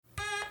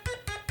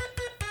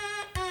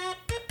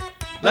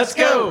Let's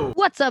go.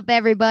 What's up,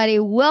 everybody?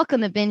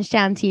 Welcome to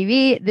Bingetown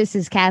TV. This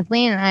is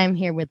Kathleen, and I'm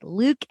here with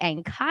Luke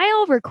and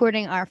Kyle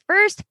recording our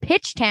first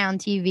Pitchtown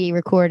TV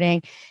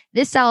recording.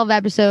 This style of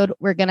episode,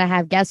 we're going to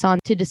have guests on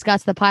to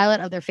discuss the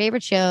pilot of their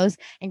favorite shows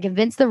and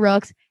convince the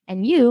rooks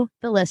and you,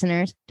 the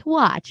listeners, to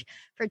watch.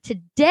 For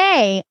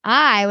today,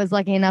 I was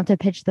lucky enough to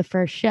pitch the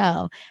first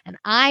show, and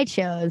I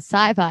chose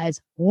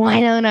Sci-Fi's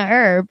Wynonna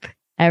Earp.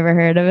 Ever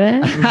heard of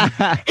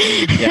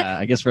it? Yeah,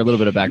 I guess for a little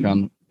bit of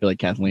background, I feel like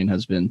Kathleen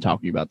has been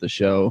talking about the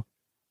show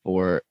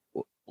for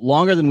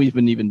longer than we've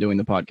been even doing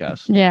the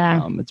podcast.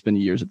 Yeah. It's been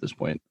years at this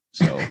point.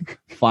 So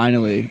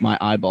finally, my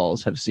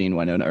eyeballs have seen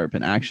Wynonna Earp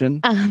in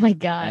action. Oh, my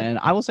God. And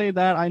I will say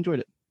that I enjoyed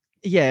it.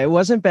 Yeah, it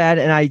wasn't bad.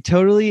 And I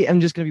totally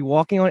am just going to be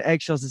walking on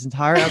eggshells this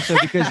entire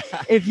episode because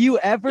if you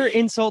ever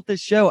insult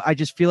this show, I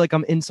just feel like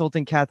I'm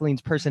insulting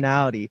Kathleen's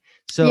personality.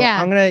 So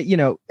Yeah. I'm going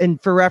to,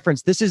 and for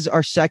reference, this is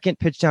our second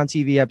Pitchtown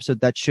TV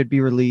episode that should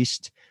be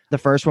released. The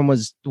first one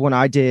was one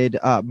I did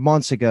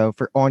months ago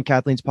on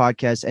Kathleen's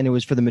podcast, and it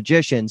was for the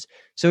Magicians.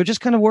 So it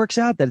just kind of works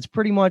out that it's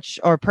pretty much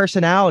our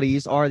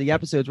personalities are the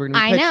episodes we're going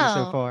to be pitching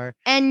so far.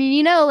 And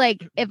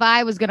if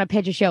I was going to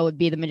pitch a show, it would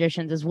be the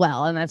Magicians as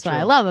well. And that's what I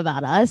True. love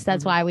about us.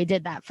 That's why we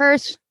did that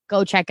first.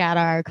 Go check out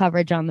our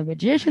coverage on the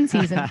Magician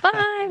season 5.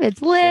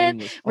 It's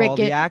lit. All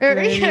the I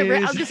accolades.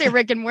 was going to say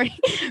Rick and Morty,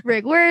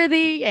 Rick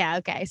Worthy. Yeah.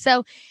 Okay.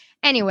 So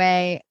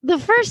anyway, the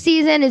first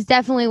season is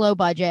definitely low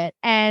budget.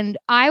 And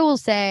I will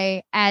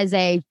say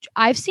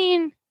I've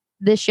seen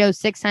this show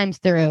 6 times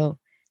through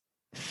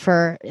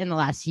in the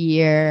last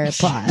year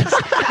plus,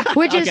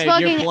 which is Okay,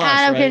 fucking year plus,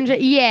 out of right? control.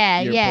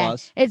 Yeah. Year Yeah.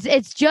 plus.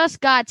 It's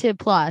just got to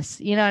plus.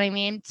 You know what I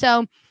mean?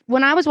 So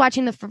when I was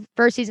watching the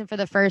first season for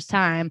the first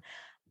time,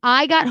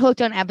 I got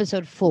hooked on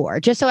episode 4,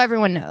 just so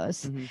everyone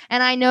knows. Mhm.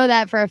 And I know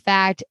that for a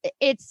fact.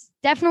 It's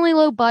definitely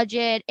low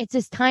budget. It's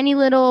this tiny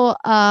little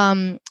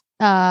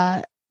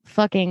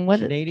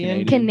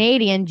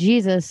Canadian.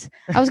 Jesus.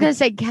 I was going to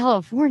say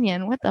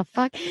Californian. What the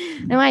fuck?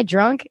 Am I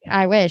drunk?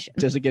 I wish.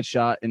 Does it get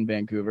shot in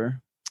Vancouver?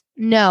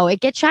 No,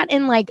 it gets shot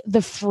in like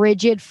the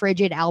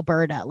frigid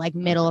Alberta, like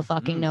middle of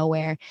fucking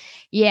nowhere.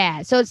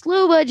 Yeah. So it's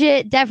low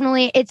budget.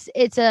 Definitely. It's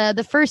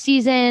the first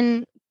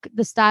season.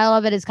 The style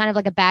of it is kind of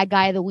like a bad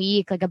guy of the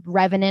week, like a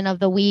revenant of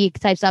the week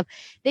type stuff.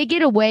 They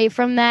get away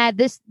from that.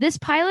 This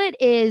pilot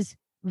is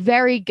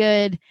very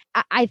good.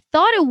 I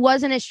thought it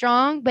wasn't as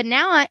strong, but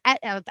now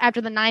after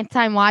the 9th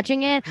time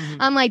watching it,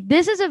 I'm like,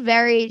 this is a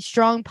very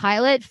strong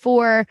pilot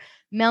for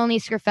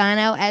Melanie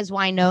Scrofano as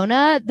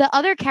Wynonna. The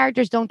other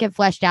characters don't get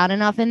fleshed out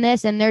enough in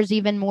this, and there's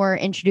even more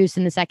introduced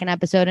in the second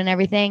episode and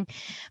everything.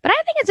 But I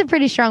think it's a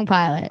pretty strong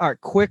pilot. All right,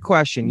 quick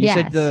question. You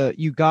said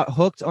you got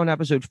hooked on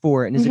episode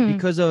 4, and is it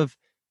because of,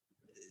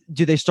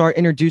 do they start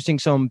introducing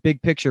some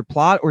big picture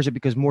plot, or is it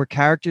because more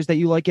characters that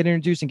you like get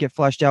introduced and get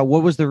fleshed out?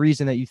 What was the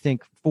reason that you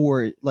think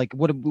for, like,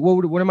 what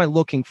am I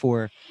looking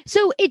for?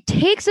 So it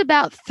takes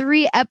about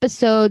 3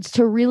 episodes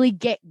to really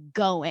get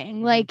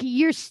going. Like,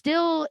 you're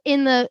still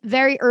in the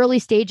very early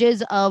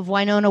stages of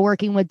Wynonna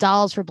working with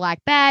dolls for Black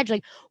Badge.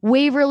 Like,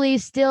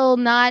 Waverly's still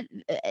not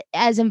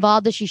as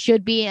involved as she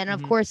should be. And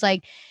of course,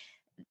 like,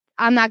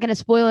 I'm not going to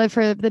spoil it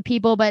for the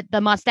people, but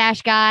the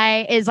mustache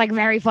guy is like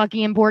very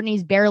fucking important.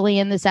 He's barely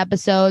in this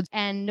episode.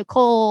 And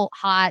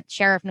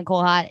Sheriff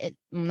Nicole Hott,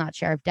 not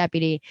sheriff,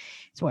 deputy,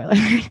 spoiler,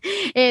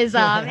 is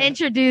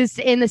introduced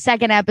in the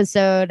second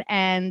episode.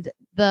 And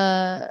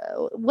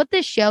what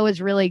this show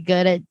is really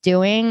good at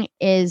doing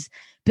is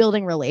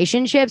building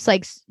relationships.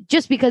 Like,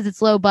 just because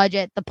it's low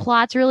budget, the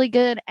plot's really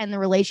good and the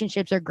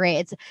relationships are great.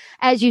 It's,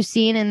 as you've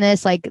seen in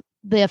this, like,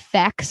 the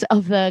effects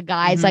of the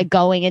guys like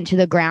going into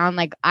the ground,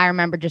 like I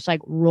remember just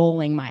like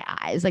rolling my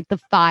eyes, like the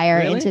fire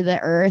into the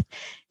earth.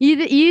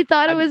 You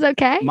thought it was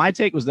okay? My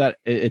take was that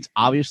it's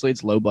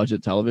low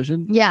budget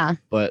television. Yeah.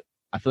 But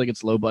I feel like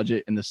it's low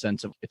budget in the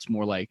sense of it's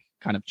more like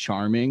kind of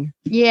charming.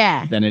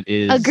 Yeah. Than it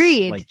is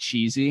Agreed. Like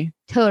cheesy.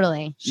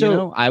 Totally.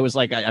 So I was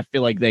like, I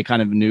feel like they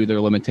kind of knew their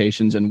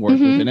limitations and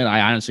worked within it.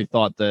 I honestly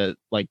thought that,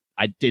 like,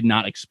 I did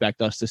not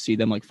expect us to see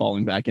them like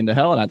falling back into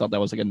hell, and I thought that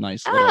was like a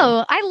nice. I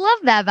love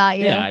that about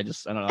you. Yeah, I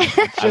don't know.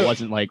 I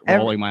wasn't like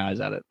rolling my eyes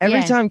at it.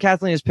 Every time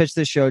Kathleen has pitched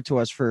this show to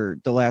us for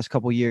the last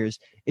couple years,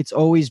 it's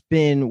always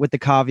been with the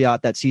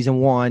caveat that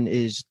season 1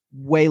 is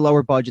way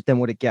lower budget than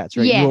what it gets,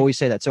 right? Yeah. You always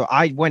say that. So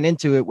I went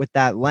into it with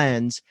that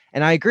lens,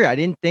 and I agree. I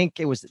didn't think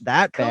it was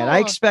that bad. I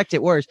expect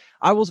it worse.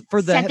 I will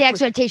set the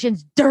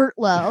expectations dirt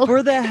low.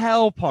 For the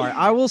hell part,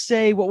 I will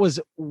say what was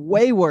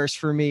way worse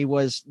for me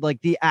was like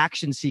the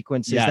action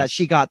sequences that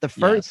she got. The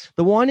first,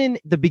 the one in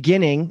the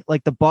beginning,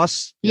 like the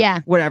bus,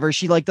 whatever.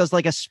 She like does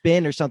like a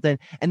spin or something,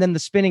 and then the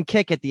spinning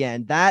kick at the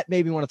end. That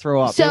made me want to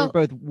throw up. So, they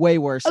were both way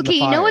worse. Okay,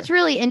 you know what's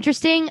really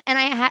interesting, and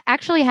I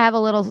actually have a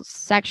little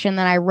section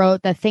that I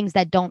wrote, the things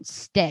that don't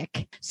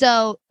stick.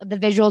 So the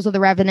visuals of the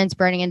Revenants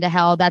burning into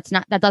hell, that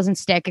doesn't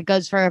stick. It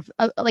goes for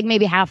like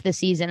maybe half the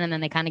season, and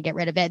then they kind of get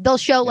rid of it. They'll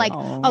show like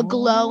a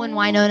glow in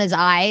Wynonna's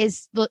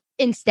eyes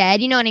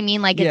instead. You know what I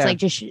mean? Like it's like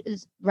just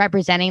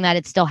representing that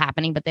it's still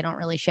happening, but they don't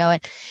really show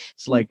it.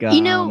 It's like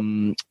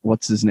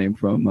what's his name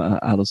from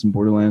Alice in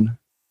Borderland?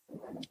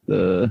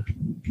 The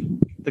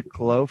The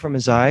glow from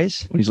his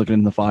eyes. when he's looking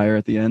in the fire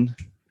at the end.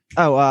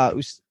 Oh,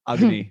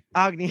 Agni.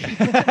 Agni.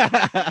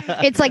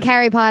 It's like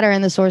Harry Potter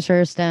and the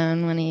Sorcerer's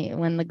Stone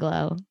when the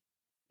glow.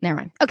 Never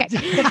mind. Okay. So,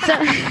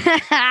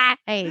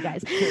 hey, you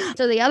guys.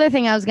 So the other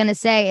thing I was gonna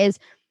say is,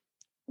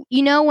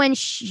 you know, when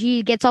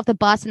she gets off the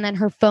bus and then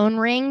her phone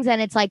rings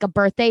and it's like a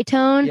birthday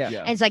tone. Yeah. Yeah.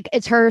 And it's like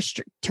it's her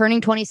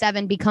turning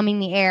 27, becoming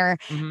the heir,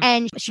 Mhm.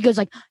 and she goes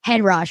like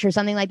head rush or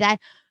something like that.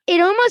 It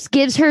almost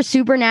gives her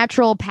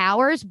supernatural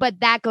powers,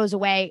 but that goes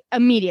away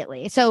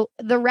immediately. So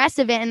the rest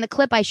of it in the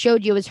clip I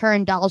showed you is her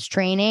and Doll's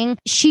training.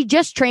 She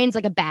just trains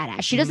like a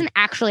badass. She doesn't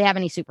actually have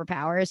any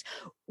superpowers,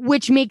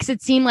 which makes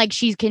it seem like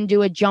she can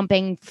do a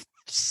jumping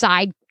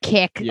side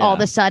kick all of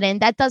Yeah. a sudden.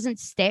 That doesn't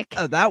stick.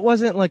 Oh, that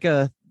wasn't like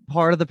a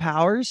part of the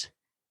powers.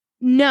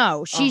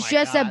 No, she's my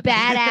just God. a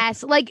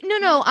badass. Like,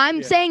 no, I'm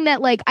Yeah. saying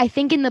that, like, I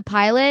think in the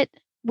pilot,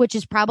 which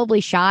is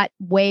probably shot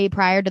way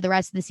prior to the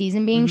rest of the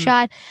season being Mhm.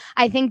 shot,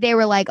 I think they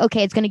were like,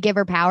 okay, it's going to give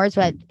her powers,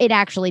 but it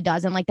actually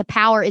doesn't. Like, the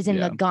power is in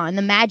Yeah. the gun.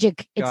 The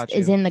magic Got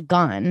is you. in the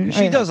gun.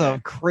 She Or- does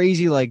a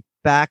crazy like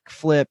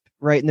backflip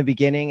right in the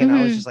beginning, and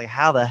I was Mhm. just like,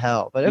 "How the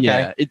hell?" But okay,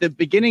 Yeah, the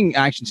beginning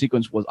action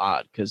sequence was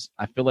odd because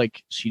I feel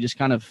like she just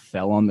kind of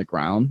fell on the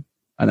ground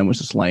and then was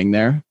just laying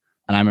there.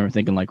 And I remember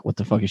thinking, like, what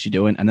the fuck is she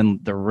doing? And then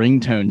the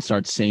ringtone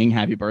starts singing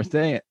 "Happy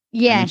Birthday." And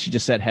Yeah. then she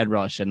just said "head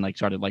rush" and like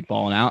started like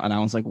balling out. And I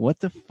was like, what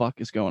the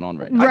fuck is going on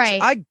right now? Right.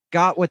 I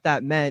got what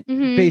that meant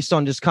Mhm. based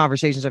on just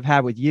conversations I've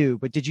had with you.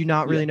 But did you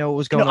not really know what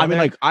was going No, on? I mean,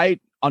 there? like, I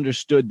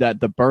understood that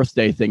the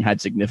birthday thing had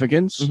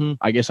significance. Mhm.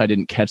 I guess I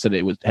didn't catch that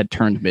it had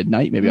turned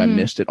midnight. Maybe I Mhm.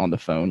 missed it on the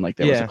phone, like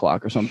there was Yeah. a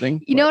clock or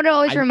something. You know But what it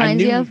always I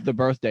reminds knew you of? the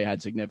birthday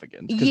had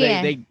significance because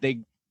Yeah. they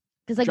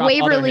Because, like, drop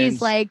other Waverly's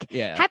hints. like,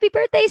 yeah happy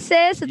birthday,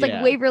 sis. It's like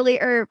Yeah. Waverly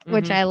Earp,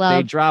 which Mhm. I they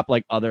love. drop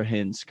like other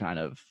hints kind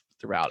of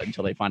throughout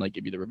until they finally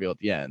give you the reveal at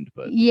the end.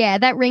 But Yeah,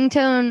 that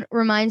ringtone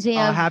reminds me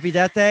oh, of. happy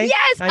that day.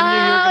 Yes. I knew you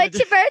were Oh, gonna it's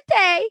do- your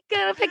birthday.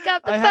 Gonna pick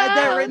up the I phone. had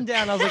that written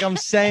down. I was like, I'm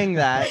saying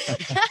that.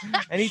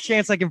 Any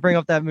chance I can bring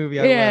up that movie,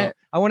 I Yeah. will.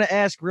 I want to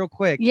ask real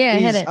quick. Yeah,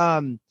 hit it.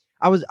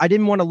 I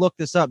didn't want to look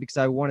this up because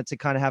I wanted to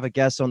kind of have a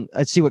guess on.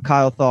 I'd see what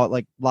Kyle thought,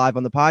 like live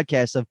on the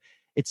podcast. Of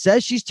it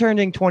says she's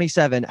turning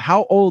 27.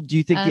 How old do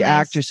you think Oh, the nice.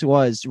 actress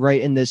was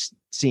right in this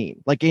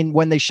scene? Like in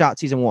when they shot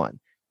season 1?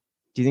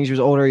 Do you think she was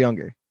older or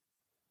younger?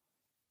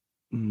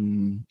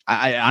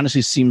 I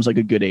honestly seems like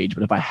a good age.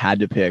 But if I had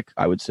to pick,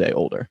 I would say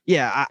older.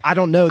 Yeah, I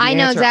don't know. The I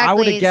know answer. I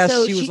would have exactly. guessed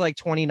So she was she- like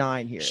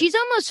 29 here. She's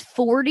almost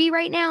 40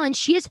 right now, and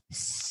she is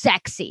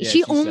sexy. Yeah, she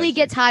she's only sexy.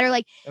 gets hotter.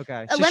 Like,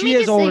 okay. let So she me is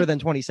just older say- than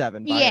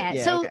 27.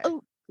 yeah. So okay.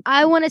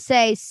 I want to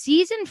say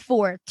season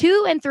 4,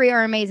 2 and 3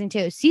 are amazing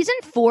too. Season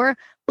 4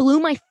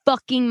 blew my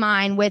fucking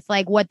mind with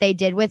like what they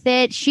did with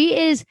it. She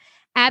is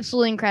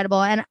absolutely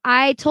incredible. And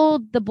I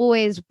told the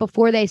boys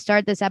before they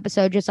start this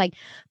episode, just like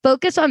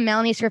focus on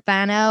Melanie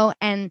Scarfano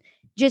and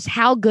just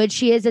how good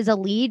she is as a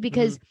lead,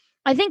 because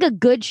I think a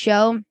good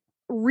show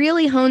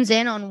really hones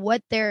in on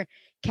what their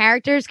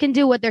characters can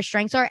do, what their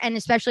strengths are, and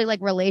especially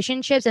like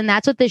relationships. And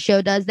that's what this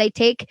show does. They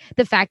take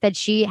the fact that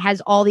she has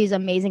all these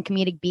amazing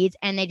comedic beats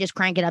and they just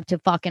crank it up to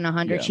fucking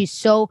 100. Yeah. She's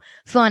so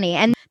funny.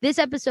 And this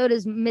episode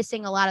is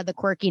missing a lot of the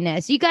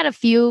quirkiness. You got a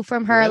few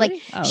from her. Like,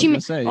 I was she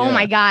gonna say, oh yeah.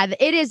 my God.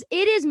 It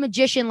is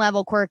magician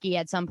level quirky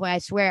at some point. I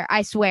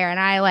swear. And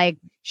I like,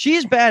 She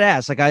is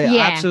badass. Like I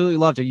Yeah. absolutely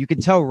loved her. You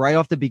can tell right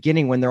off the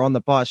beginning when they're on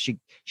the bus.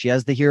 She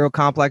has the hero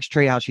complex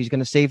trait, how she's going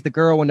to save the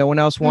girl when no one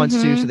else wants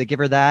to. Mhm. So they give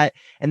her that,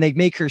 and they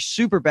make her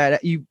super bad.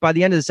 You by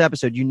the end of this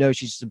episode, you know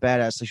she's just a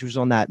badass. Like she was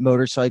on that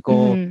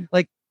motorcycle. Mhm.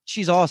 Like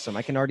she's awesome.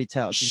 I can already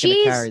tell she's going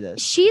to carry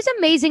this. She's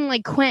amazing,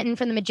 like Quentin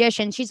from The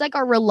Magician. She's like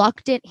a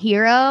reluctant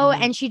hero,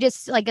 Mhm. and she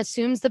just like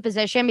assumes the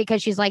position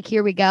because she's like,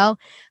 here we go.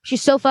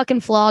 She's so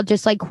fucking flawed,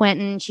 just like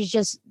Quentin.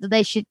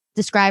 They should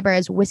describe her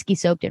as whiskey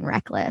soaked and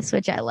reckless,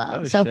 which I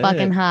love. Oh, so shit.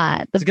 fucking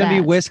hot. It's going to be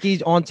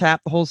whiskey on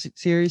tap the whole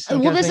series. I'm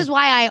Well, this guessing? is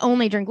why I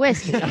only drink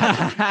whiskey.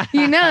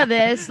 You know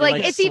this. You're,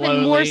 Like, it's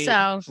even more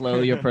so.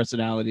 Slowly, your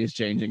personality is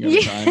changing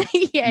every time.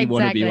 Yeah, You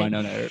want to be exactly.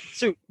 Winona Earp.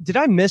 So did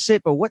I miss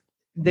it? But what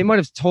they might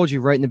have told you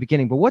right in the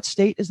beginning. But what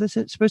state is this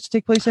supposed to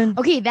take place in?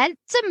 Okay, that's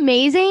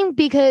amazing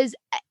because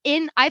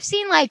I've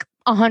seen like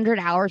 100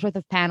 hours worth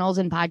of panels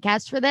and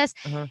podcasts for this.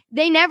 Uh-huh.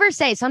 They never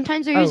say.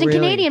 Sometimes they're Oh, using really?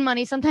 Canadian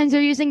money. Sometimes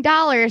they're using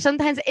dollars.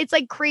 Sometimes it's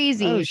like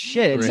crazy. Oh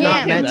shit! It's Really?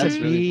 not Yeah. meant That's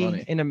to really be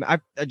funny. in. I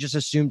just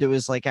assumed it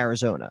was like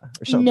Arizona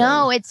or something.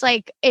 No, it's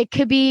like it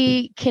could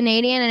be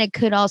Canadian and it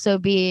could also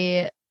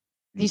be.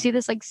 Do you see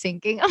this like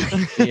sinking?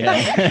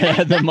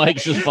 Yeah, the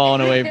mic's just falling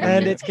away from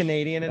and you. it's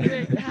Canadian.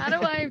 Wait, how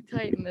do I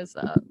tighten this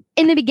up?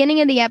 In the beginning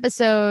of the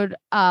episode,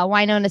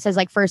 Winona says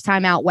like first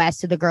time out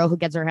west to the girl who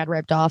gets her head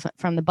ripped off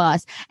from the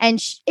bus,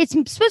 and it's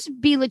supposed to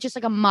be like just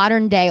like a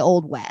modern day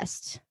old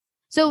west.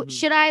 So Mhm.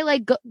 should I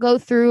like go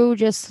through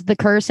just the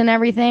curse and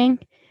everything?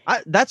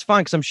 That's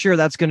fine because I'm sure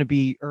that's going to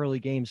be early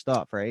game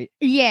stuff, right?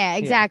 Yeah,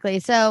 exactly.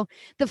 So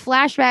the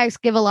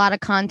flashbacks give a lot of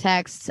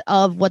context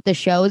of what the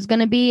show is going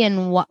to be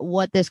and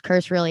what this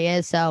curse really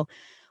is. So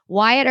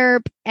Wyatt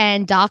Earp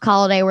and Doc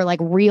Holliday were like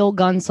real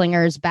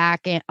gunslingers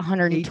back in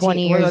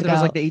 120 years ago. It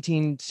was like the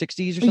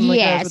 1860s or something like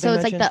that. Yeah, so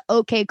it's like the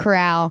OK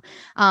Corral.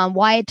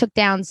 Wyatt took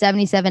down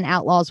 77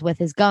 outlaws with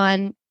his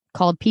gun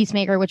called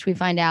Peacemaker, which we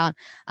find out.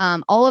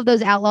 All of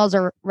those outlaws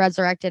are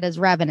resurrected as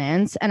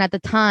revenants. And at the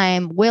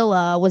time,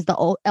 Willa was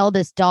the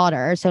eldest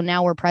daughter. So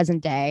now we're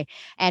present day.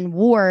 And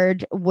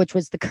Ward, which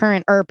was the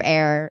current Earp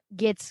heir,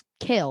 gets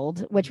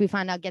killed, which we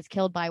find out gets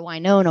killed by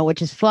Winona,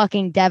 which is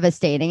fucking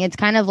devastating. It's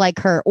kind of like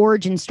her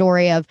origin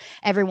story of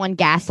everyone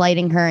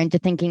gaslighting her into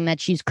thinking that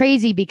she's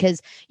crazy,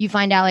 because you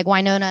find out like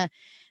Winona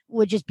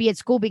would just be at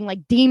school being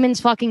like, demons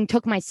fucking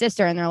took my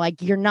sister, and they're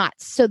like, you're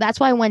nuts. So that's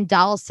why when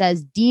Doll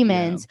says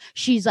demons,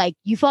 she's like,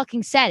 you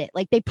fucking said it.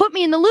 Like, they put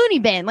me in the loony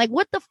bin. Like,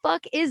 what the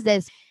fuck is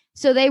this?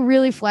 So they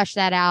really flesh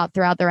that out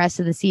throughout the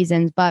rest of the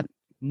seasons. But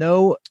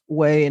no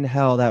way in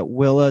hell that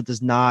Willa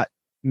does not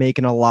make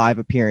an alive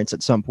appearance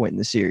at some point in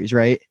the series,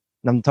 right?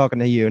 And I'm talking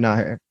to you, not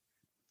her.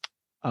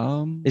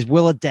 Is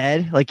Willa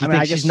dead? Like, you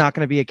think she's not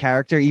going to be a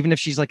character, even if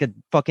she's like a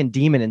fucking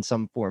demon in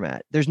some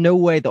format? There's no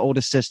way the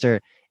oldest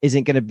sister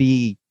isn't going to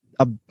be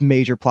a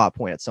major plot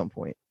point at some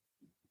point.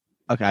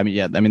 Okay, I mean,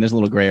 yeah, I mean, there's a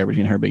little gray area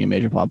between her being a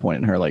major plot point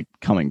and her like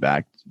coming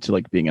back to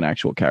like being an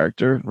actual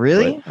character.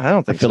 Really? I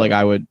don't think I feel so. like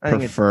I would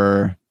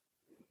prefer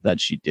that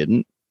she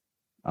didn't.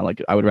 I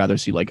would rather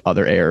see like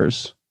other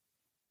heirs.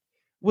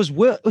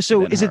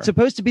 So is it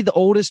supposed to be the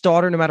oldest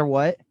daughter no matter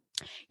what?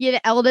 Yeah,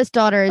 the eldest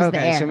daughter is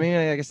the heir. So I mean,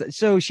 I guess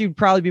so she'd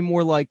probably be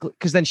more like,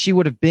 because then she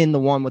would have been the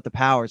one with the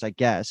powers, I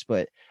guess.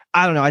 But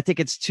I don't know. I think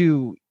it's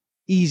too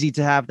easy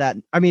to have that.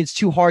 I mean, it's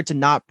too hard to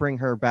not bring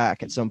her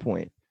back at some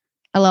point.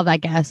 I love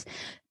that guess.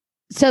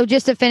 So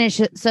just to finish,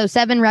 so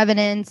 7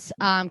 revenants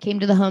came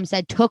to the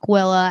homestead, took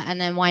Willa,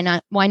 and then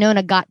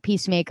Winona got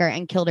Peacemaker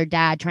and killed her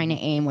dad trying to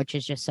aim, which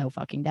is just so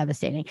fucking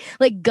devastating.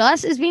 Like,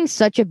 Gus is being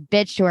such a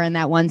bitch to her in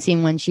that one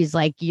scene when she's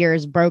like, "You're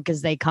as broke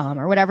as they come,"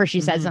 or whatever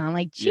she says. And I'm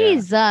like,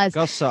 Jesus. Yeah.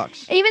 Gus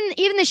sucks.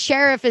 Even the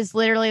sheriff is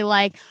literally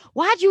like,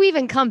 "Why'd you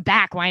even come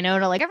back,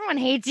 Winona? Like, everyone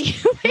hates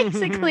you."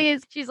 Basically,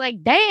 she's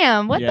like,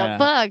 "Damn, what the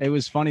fuck?" It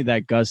was funny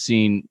that Gus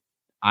scene.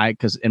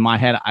 Because in my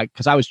head,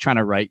 I was trying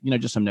to write,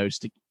 just some notes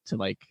to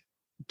like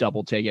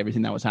double take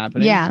everything that was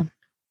happening. Yeah.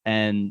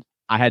 And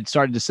I had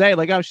started to say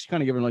like, oh, she's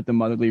kind of giving like the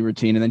motherly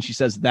routine, and then she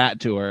says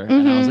that to her,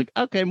 and I was like,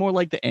 okay, more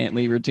like the Aunt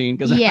Lee routine,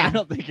 because I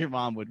don't think your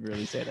mom would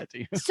really say that to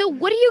you. So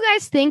what do you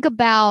guys think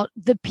about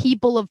the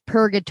people of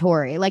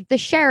purgatory, like the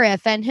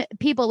sheriff and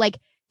people? Like,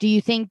 do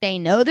you think they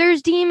know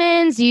there's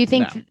demons? Do you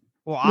think? No.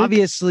 Well,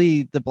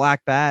 obviously the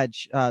Black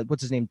Badge,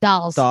 what's his name?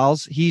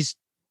 Dolls. He's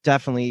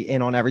definitely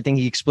in on everything.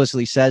 He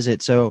explicitly says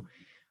it. So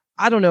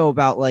I don't know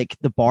about like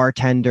the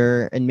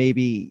bartender and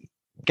maybe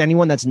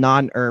anyone that's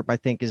non-Earp, I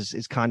think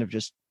is kind of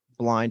just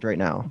blind right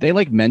now. They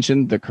like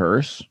mentioned the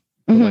curse.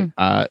 Mhm.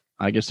 Like,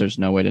 I guess there's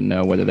no way to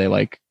know whether they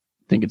like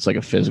think it's like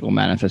a physical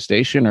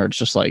manifestation, or it's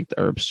just like the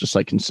Earps just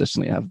like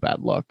consistently have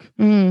bad luck,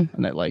 and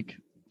that like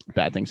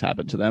bad things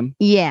happen to them.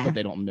 Yeah. But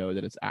they don't know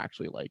that it's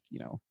actually like,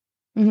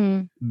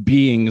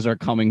 beings are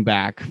coming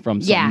back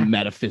from some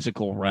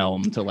metaphysical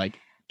realm to like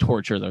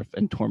torture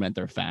and torment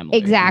their family.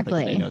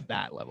 Exactly. They know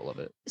that level of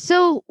it.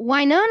 So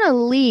Winona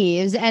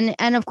leaves, and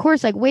of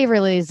course, like,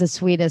 Waverly is the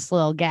sweetest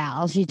little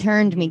gal. She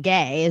turned me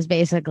gay is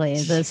basically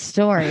the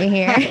story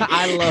here.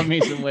 I love me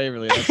some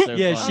Waverly. That's so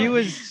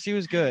fun. she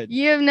was good.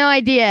 You have no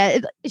idea.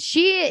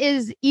 She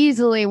is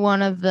easily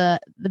one of the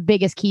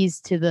biggest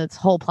keys to the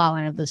whole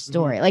plotline of the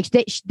story. Like,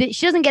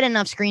 she doesn't get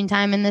enough screen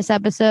time in this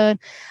episode,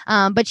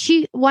 but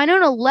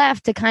Winona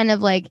left to kind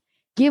of like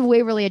give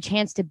Waverly a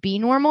chance to be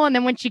normal, and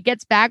then when she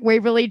gets back,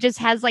 Waverly just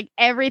has like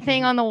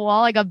everything on the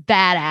wall, like a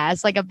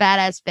badass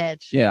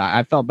bitch. Yeah,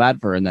 I felt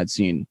bad for her in that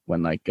scene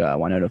when like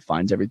Winona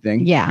finds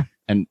everything. Yeah.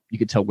 And you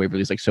could tell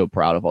Waverly's like so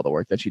proud of all the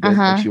work that she did.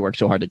 Like, she worked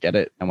so hard to get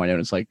it, and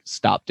Winona's like,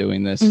 stop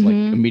doing this, like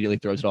immediately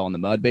throws it all in the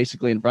mud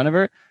basically in front of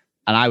her.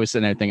 And I was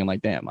sitting there thinking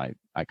like, damn,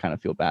 I kind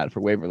of feel bad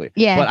for Waverly.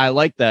 Yeah. But I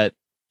like that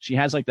she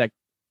has like that,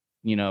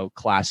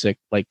 classic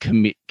like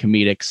comedic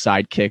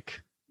sidekick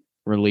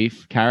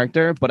relief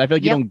character, but I feel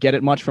like you don't get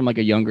it much from like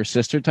a younger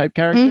sister type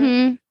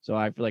character. So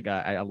I feel like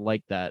I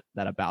like that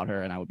about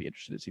her, and I would be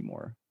interested to see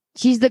more.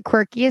 She's the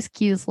quirkiest,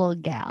 cutest little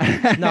gal.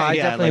 No, I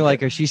definitely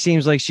like her. She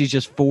seems like she's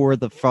just for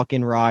the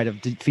fucking ride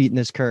of defeating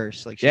this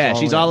curse. Like,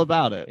 she's all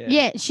about it.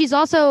 Yeah, she's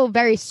also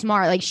very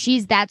smart. Like,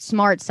 she's that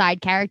smart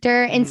side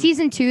character. In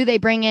season 2, they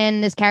bring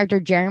in this character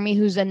Jeremy,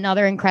 who's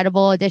another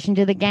incredible addition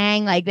to the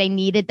gang. Like, they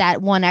needed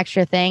that one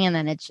extra thing, and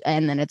then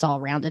it's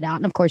all rounded out.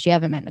 And of course, you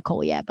haven't met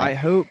Nicole yet, but I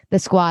hope the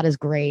squad is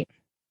great.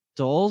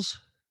 Dolls.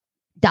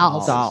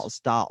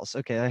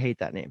 Okay, I hate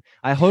that name.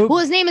 I hope. Well,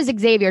 his name is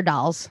Xavier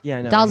Dolls.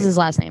 Yeah, no, Dolls is his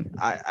last name.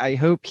 I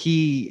hope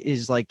he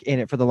is like in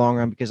it for the long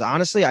run, because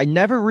honestly, I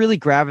never really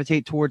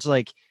gravitate towards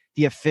like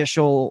the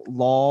official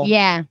law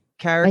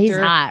character. But he's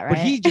hot,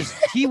 right? But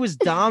he was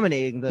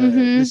dominating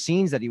the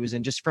scenes that he was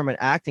in, just from an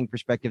acting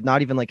perspective,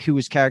 not even like who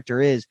his character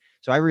is.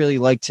 So I really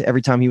liked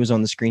every time he was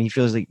on the screen. He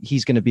feels like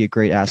he's going to be a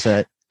great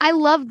asset. I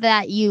love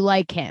that you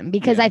like him,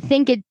 because I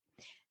think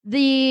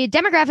the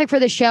demographic for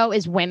the show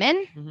is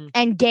women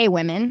and gay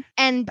women.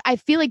 And I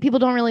feel like people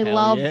don't really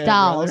love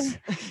dolls.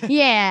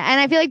 Yeah. And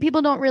I feel like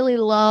people don't really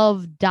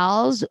love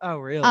dolls. Oh,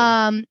 really?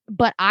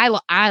 But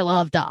I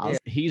love dolls.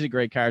 Yeah. He's a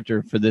great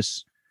character for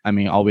this. I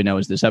mean, all we know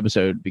is this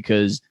episode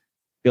because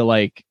I feel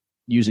like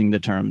using the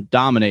term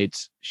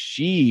dominates,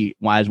 she,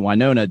 as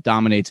Wynonna,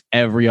 dominates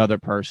every other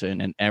person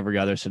in every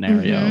other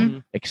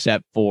scenario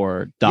except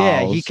for dolls.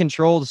 Yeah, he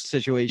controls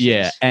situations.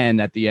 Yeah,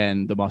 and at the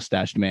end, the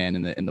mustached man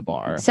in the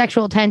bar.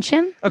 Sexual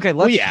tension. Okay,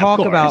 let's talk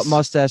about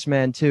Mustache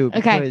Man too.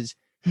 Because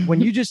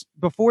when you just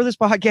before this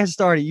podcast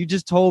started, you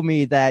just told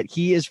me that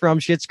he is from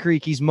Schitt's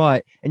Creek. He's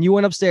Mutt, and you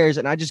went upstairs,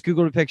 and I just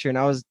googled a picture,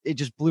 and it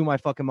just blew my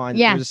fucking mind.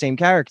 That they were the same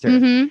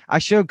character. I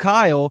showed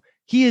Kyle.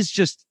 He is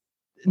just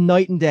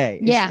night and day.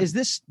 Is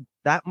this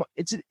that?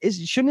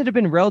 Shouldn't it have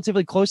been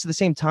relatively close to the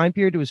same time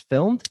period it was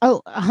filmed?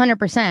 Oh,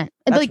 100%.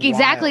 Like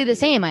exactly the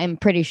same. I'm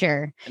pretty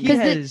sure.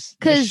 Because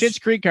the Schitt's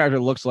Creek character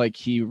looks like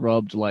he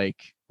rubbed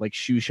like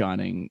shoe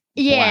shining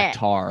black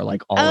tar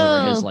like all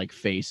over his like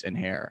face and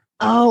hair.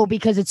 Oh,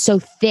 because it's so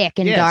thick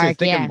and dark. It's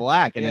so thick and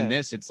black. And in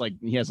this, it's like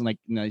he has like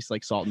nice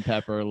like salt and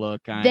pepper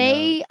look.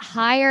 They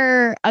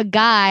hire a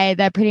guy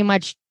that pretty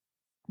much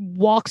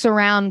walks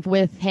around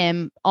with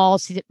him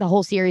the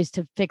whole series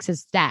to fix his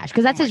stash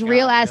because that's his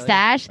real ass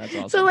stash.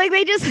 Awesome. So like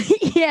they just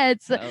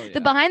it's the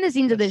behind the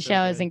scenes of the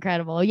show is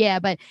incredible. Yeah,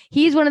 but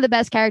he's one of the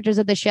best characters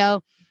of the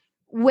show.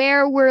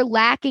 Where we're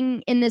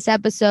lacking in this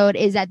episode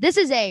is that this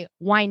is a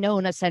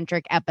Wynonna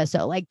centric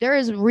episode. Like there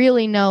is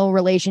really no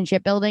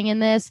relationship building in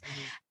this.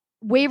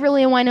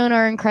 Waverly and Wynonna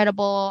are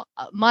incredible.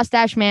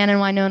 Mustache Man and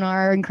Wynonna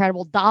are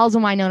incredible. Dolls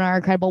and Wynonna are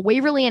incredible.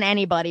 Waverly and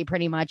anybody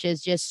pretty much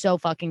is just so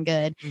fucking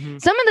good.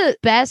 Some of the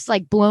best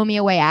like blow me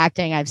away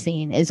acting I've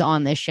seen is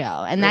on this show.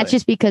 And that's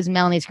just because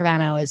Melanie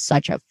Scrivano is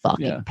such a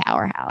fucking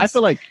powerhouse. I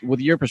feel like with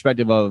your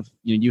perspective of,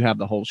 you have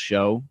the whole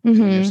show,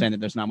 you're saying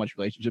that there's not much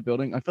relationship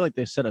building. I feel like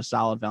they set a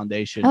solid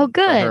foundation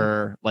for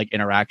her like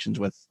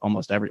interactions with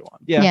almost everyone.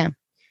 Yeah.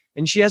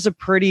 And she has a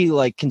pretty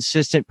like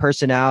consistent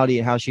personality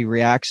in how she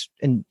reacts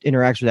and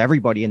interacts with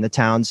everybody in the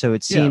town. So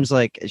it seems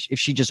like if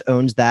she just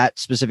owns that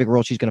specific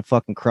role, she's going to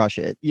fucking crush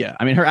it. Yeah.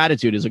 I mean, her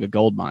attitude is like a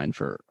gold mine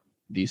for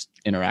these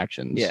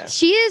interactions. Yeah.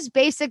 She is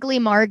basically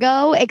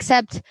Margot,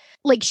 except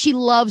like she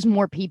loves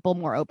more people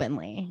more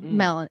openly.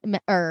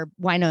 Or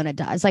Wynonna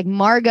does. Like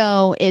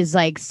Margot is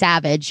like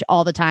savage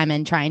all the time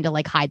and trying to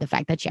like hide the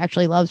fact that she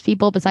actually loves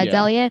people besides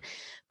Elliot.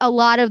 A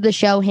lot of the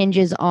show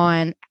hinges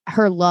on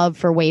her love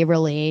for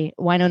Waverly,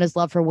 Wynonna's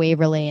love for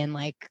Waverly, and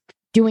like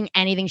doing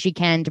anything she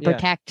can to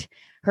protect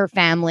her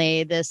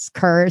family, this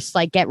curse,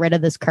 like get rid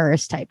of this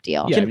curse type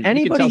deal. Yeah, can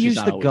anybody use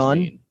the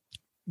gun?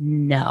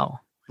 No.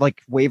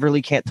 Like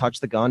Waverly can't touch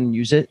the gun and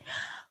use it?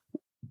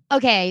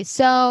 Okay,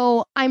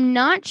 so I'm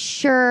not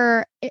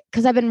sure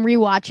because I've been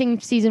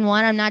rewatching season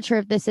 1. I'm not sure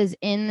if this is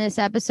in this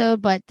episode,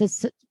 but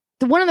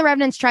one of the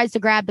Revenants tries to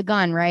grab the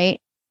gun,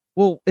 right?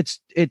 Well, it's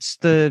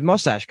the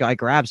mustache guy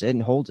grabs it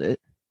and holds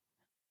it.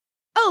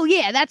 Oh,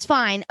 yeah, that's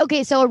fine.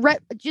 Okay, so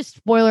just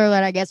spoiler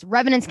alert, I guess.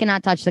 Revenants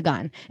cannot touch the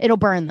gun. It'll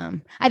burn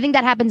them. I think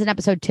that happens in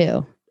episode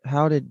 2.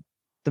 How did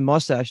the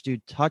mustache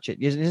dude touch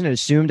it? Isn't it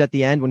assumed at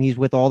the end when he's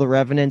with all the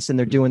Revenants and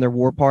they're doing their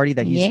war party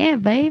that he's... Yeah,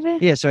 baby.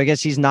 Yeah, so I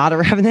guess he's not a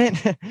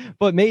Revenant,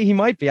 but maybe he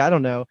might be. I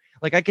don't know.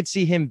 Like, I could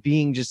see him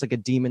being just like a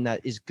demon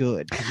that is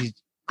good. He's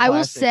I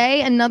will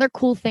say another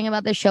cool thing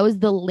about this show is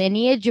the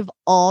lineage of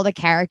all the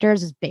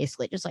characters is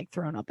basically just like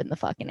thrown up in the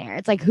fucking air.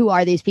 It's like, who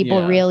are these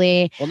people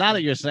really? Well, now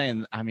that you're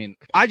saying, I mean,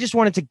 I just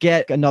wanted to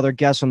get another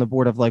guess on the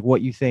board of like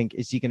what you think.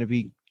 Is he going to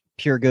be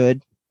pure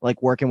good,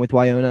 like working with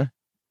Wynonna?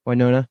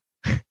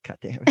 God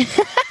damn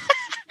it.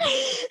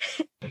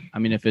 I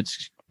mean, if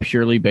it's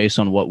purely based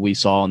on what we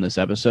saw in this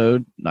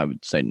episode, I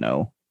would say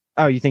no.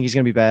 Oh, you think he's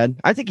going to be bad?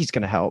 I think he's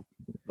going to help.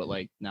 But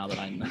like now that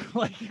I know,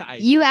 like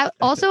you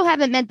also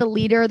haven't met the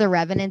leader of the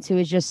Revenants, who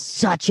is just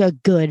such a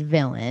good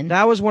villain.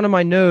 That was one of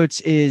my notes,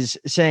 is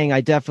saying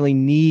I definitely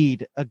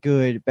need a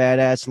good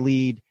badass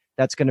lead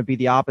that's going to be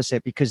the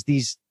opposite, because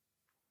these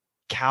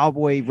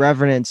cowboy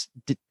Revenants,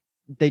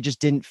 they just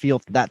didn't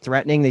feel that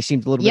threatening. They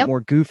seemed a little bit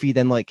more goofy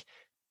than like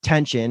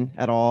tension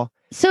at all.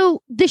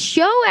 So the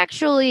show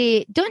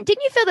actually didn't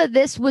you feel that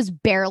this was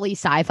barely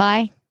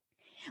sci-fi?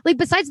 Like,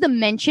 besides the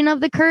mention of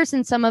the curse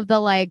and some of the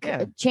like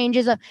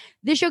changes of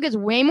this show gets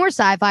way more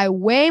sci-fi,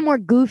 way more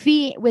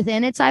goofy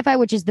within its sci-fi,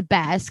 which is the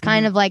best.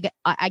 Kind of like,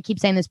 I keep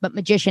saying this, but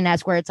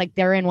Magician-esque, where it's like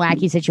they're in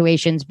wacky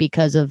situations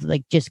because of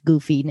like just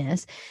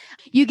goofiness.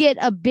 You get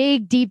a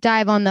big deep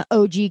dive on the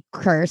OG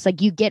curse.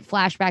 Like, you get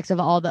flashbacks of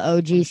all the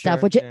OG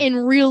stuff, which in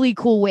really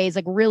cool ways,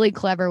 like really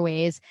clever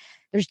ways.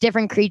 There's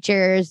different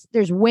creatures.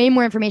 There's way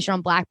more information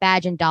on Black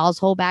Badge and Doll's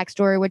whole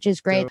backstory, which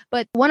is great.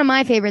 But one of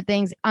my favorite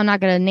things, I'm not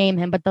going to name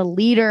him, but the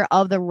leader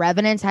of the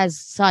Revenants has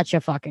such a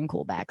fucking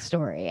cool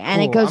backstory.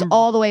 And it goes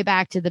all the way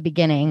back to the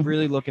beginning.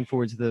 Really looking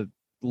forward to the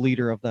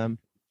leader of them.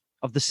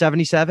 Of the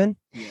 77?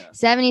 Yeah.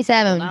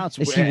 77. Well,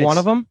 is he one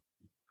of them?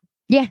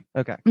 Yeah.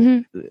 Okay.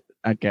 Mm-hmm.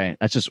 Okay.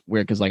 That's just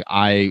weird because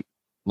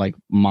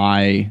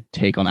my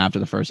take on after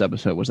the first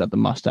episode was that the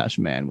mustache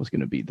man was going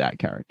to be that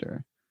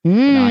character.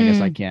 No, I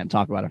guess I Mm. can't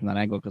talk about it from that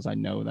angle because I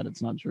know that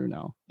it's not true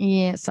now.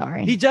 Yeah,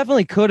 sorry. He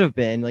definitely could have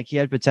been. Like he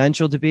had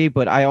potential to be,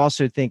 but I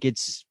also think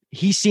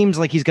he seems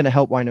like he's going to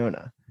help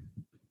Winona.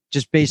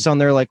 Just based on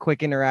their like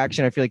quick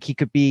interaction, I feel like he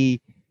could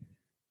be.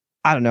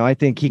 I don't know. I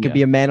think he could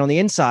be a man on the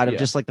inside of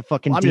just like the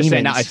fucking I'm demons.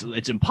 just saying now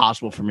it's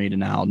impossible for me to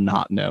now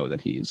not know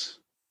that he's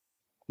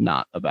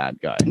not a bad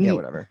guy. Yeah,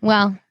 whatever.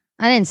 Well,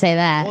 I didn't say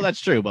that. Well,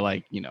 that's true, but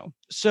like,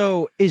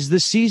 So is the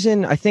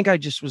season, I think I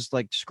just was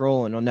like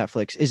scrolling on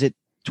Netflix. Is it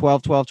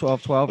 12, 12,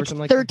 12, 12 or It's something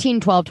like 13,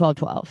 12, 12,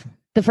 12.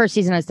 The first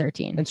season has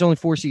 13. that? It's only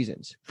 4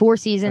 seasons. 4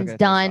 seasons Okay,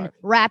 done, that's 5.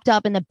 wrapped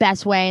up in the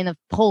best way in the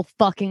whole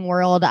fucking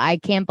world. I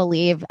can't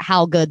believe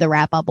how good the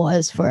wrap up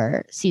was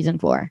for season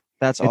 4.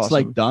 That's awesome. it's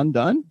like done.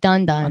 Done.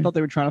 I thought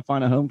they were trying to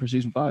find a home for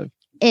season 5.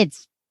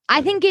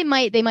 I think they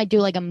might do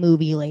like a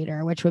movie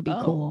later, which would be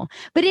Oh. cool.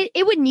 But it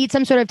would need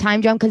some sort of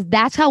time jump because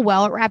that's how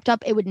well it wrapped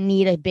up. It would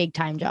need a big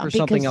time jump for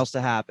something because else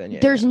to happen. Yeah,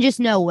 there's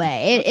just no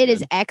way. It is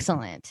good.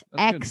 excellent.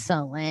 That's good.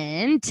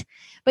 Excellent.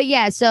 But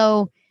yeah,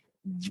 so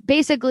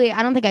basically,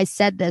 I don't think I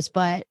said this,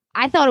 but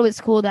I thought it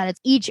was cool that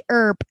it's each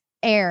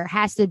heir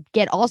has to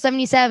get all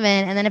 77,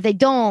 and then if they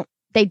don't,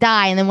 they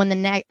die. And then when the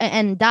next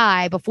and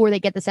die before they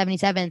get the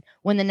 77,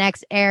 when the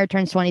next heir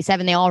turns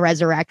 27, they all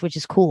resurrect, which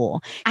is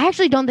cool. I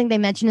actually don't think they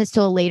mentioned this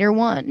till a later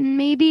one,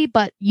 maybe,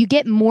 but you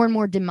get more and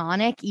more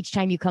demonic each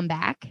time you come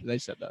back. They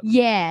said that.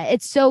 Yeah,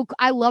 it's so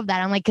I love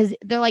that. I'm like, because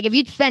they're like, if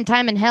you'd spent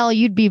time in hell,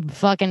 you'd be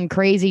fucking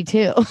crazy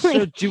too.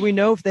 So do we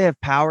know if they have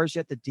powers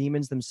yet, the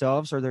demons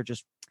themselves, or they're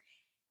just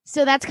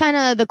So that's kind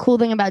of the cool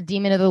thing about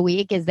Demon of the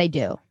Week is they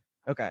do.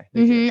 okay?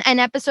 They do. And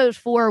episode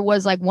 4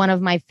 was like one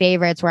of my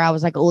favorites where I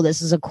was like, oh,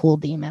 this is a cool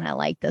demon. I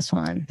like this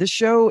one. This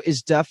show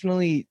is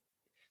definitely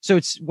so.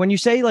 It's when you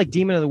say like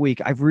Demon of the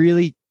Week, I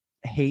really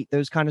hate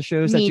those kind of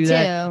shows that Me do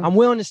that. too. I'm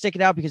willing to stick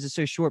it out because it's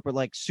so short, but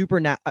like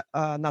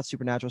not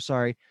Supernatural,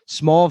 sorry,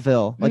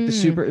 Smallville, like the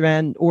Mm.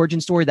 Superman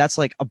origin story, that's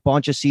like a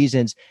bunch of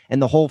seasons,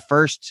 and the whole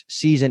first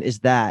season is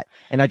that,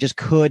 and I just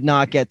could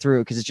not get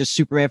through because it's just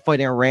Superman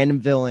fighting a random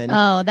villain.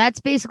 Oh, that's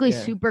basically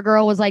Yeah.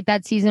 Supergirl was like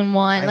that season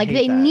 1. I Like hate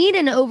they that. need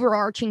an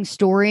overarching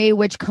story,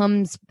 which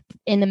comes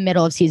in the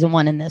middle of season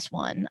 1 in this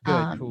one.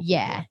 Good, cool,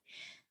 Yeah. cool.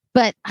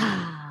 But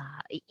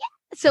yeah.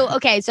 So,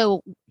 okay.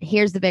 So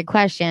here's the big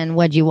question.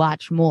 Would you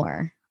watch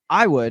more?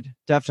 I would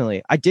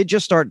definitely. I did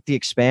just start The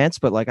Expanse,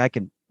 but like I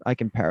can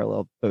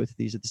parallel both of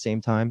these at the same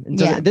time. And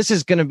Yeah. this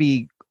is going to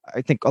be,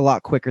 I think, a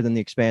lot quicker than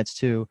The Expanse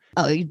too.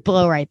 Oh, you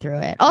blow right through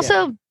it.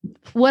 Also,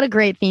 what a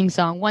great theme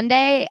song. One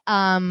day,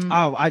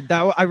 Oh,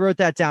 I wrote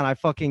that down. I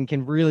fucking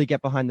can really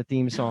get behind the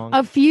theme song.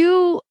 a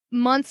few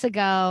months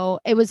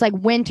ago, it was like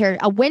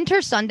a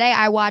winter Sunday.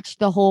 I watched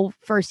the whole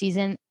first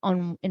season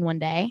in one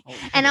day.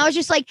 And I was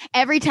just like,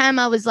 every time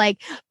I was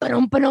like,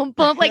 ba-dum, ba-dum,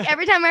 bum. Like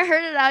every time I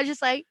heard it, I was just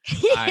like,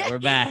 All right, we're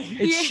back.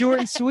 It's short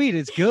and sweet.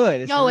 It's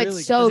good. No, it's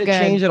really, so does it good.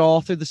 change it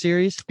all through the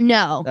series?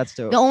 no. That's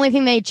dope. The only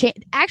thing they change,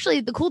 actually,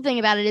 the cool thing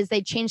about it is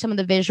they changed some of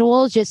the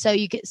visuals just so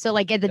you could, so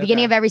like at the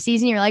beginning Okay. of every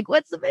season, you're like,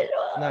 what's the visual?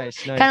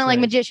 Nice. Kind of like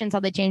Magicians, how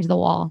they change the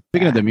wall.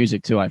 Speaking of the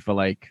music too, I feel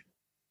like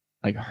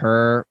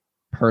her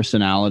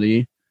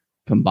personality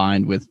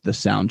combined with the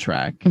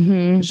soundtrack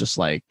Mhm. is just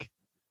like,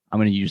 I'm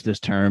going to use this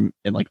term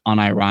and like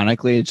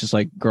unironically, it's just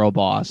like girl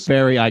boss,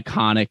 very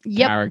iconic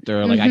Yep.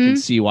 character. Like I can Mhm.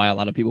 see why a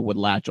lot of people would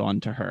latch on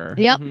to her.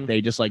 Yep. Mhm.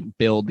 They just like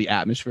build the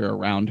atmosphere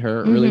around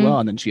her really Mhm. well.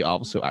 And then she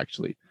also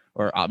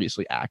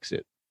obviously acts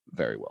it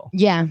very well.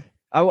 Yeah.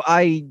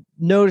 I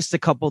noticed a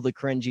couple of the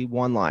cringy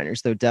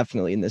one-liners though,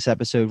 definitely in this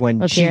episode when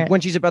Let's hear it.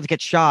 when she's about to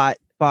get shot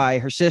by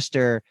her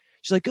sister.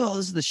 She's like, "Oh,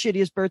 this is the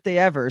shittiest birthday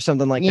ever," or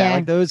something like Yeah. that.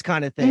 Like those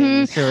kind of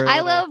Mhm. things. or I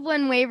little- love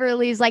when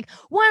Waverly's like,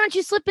 why don't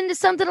you slip into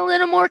something a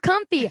little more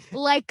comfy,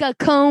 like a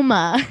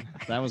coma?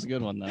 That was a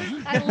good one though.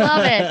 I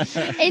love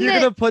it. In You're the-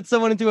 gonna put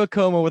someone into a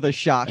coma with a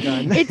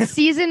shotgun. It's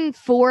season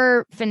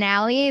 4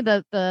 finale,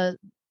 the The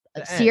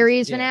end,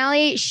 series yeah.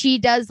 finale. She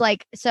does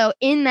like, so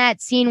in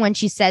that scene when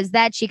she says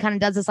that, she kind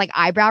of does this like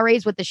eyebrow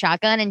raise with the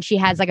shotgun, and she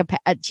has like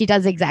she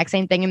does the exact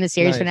same thing in the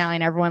series Nice. finale,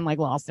 and everyone like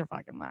lost their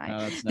fucking mind. Oh,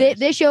 that's Th- nice.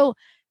 This show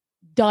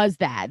does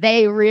that.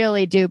 They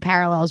really do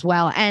parallels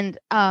well. And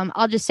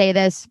I'll just say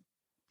this.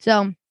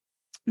 So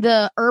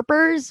the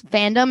Earpers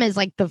fandom is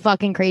like the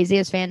fucking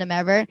craziest fandom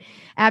ever.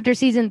 After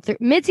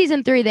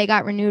mid-season 3, they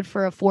got renewed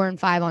for a 4 and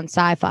 5 on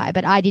Sci-Fi,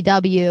 but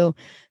IDW,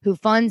 who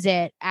funds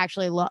it,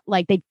 actually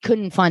like they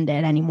couldn't fund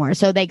it anymore.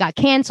 So they got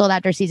canceled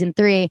after season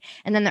 3.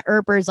 And then the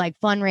Earpers like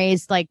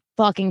fundraised like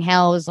fucking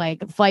hell, was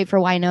like fight for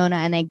Winona,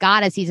 and they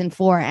got a season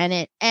 4,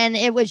 and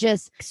it was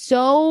just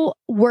so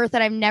worth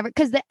it. I've never,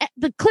 because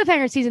the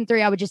cliffhanger of season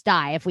 3, I would just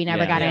die if we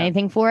never Yeah. got Yeah.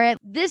 anything for it.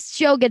 This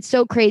show gets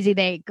so crazy.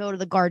 They go to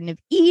the Garden of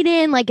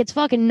Eden, like it's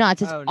fucking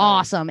nuts. It's Oh, nice.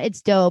 awesome.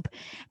 It's dope.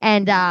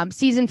 And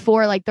season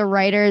 4, like the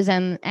writers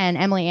and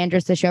Emily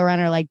Andress, the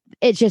showrunner, like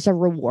it's just a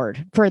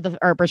reward for the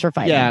Earpers for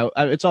fighting. Yeah,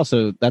 it's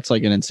also, that's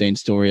like an insane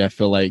story. I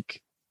feel like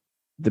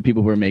the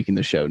people who were making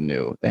the show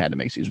knew they had to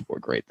make season 4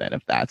 great. Then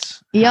if that's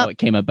how Yep. it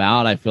came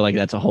about, I feel like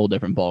that's a whole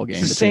different ball game.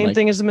 It's the same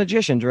thing as the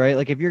Magicians, right?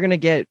 Like if you're gonna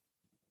get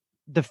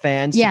the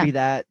fans to be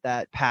that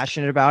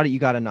passionate about it, you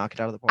got to knock it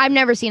out of the park. I've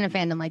never seen a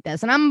fandom like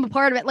this, and I'm a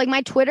part of it. Like,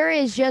 my Twitter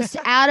is just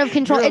out of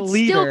control. It's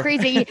still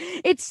crazy.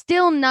 It's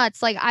still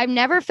nuts. Like, I've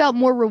never felt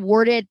more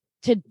rewarded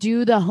to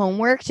do the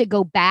homework, to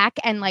go back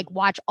and like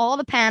watch all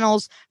the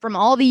panels from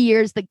all the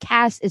years. The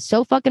cast is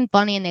so fucking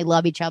funny and they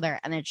love each other,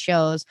 and it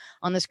shows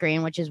on the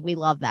screen, which is, we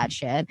love that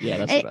shit. Yeah,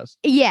 that's the best.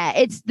 Yeah,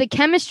 it's the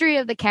chemistry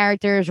of the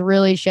characters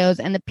really shows,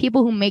 and the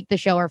people who make the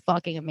show are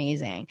fucking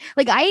amazing.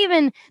 Like,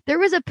 there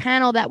was a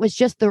panel that was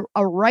just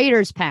a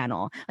writers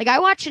panel. Like, I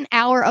watched an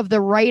hour of the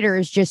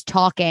writers just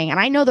talking, and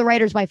I know the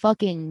writers by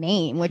fucking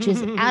name, which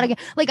is out of,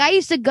 like, I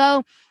used to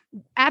go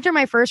after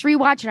my first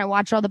rewatch and I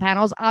watched all the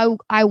panels.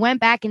 I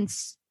went back and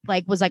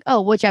like was like,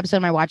 oh, which episode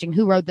am I watching?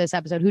 Who wrote this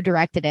episode? Who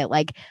directed it?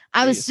 Like,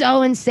 I was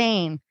so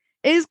insane.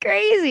 It's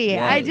crazy.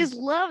 Yes. I just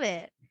love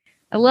it.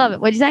 I love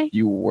it. What'd you say?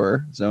 You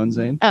were so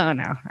insane. Oh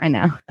no, I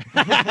know.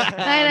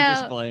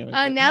 I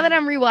know. Now that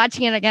I'm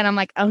rewatching it again, I'm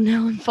like, oh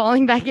no, I'm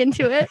falling back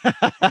into it.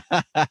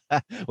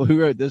 Well, who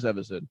wrote this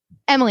episode?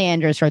 Emily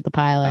Andros wrote the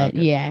pilot.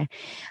 Okay.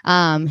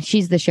 Yeah.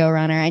 She's the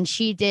showrunner, and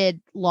she did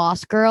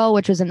Lost Girl,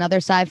 which was another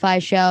sci-fi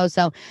show.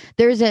 So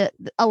there's a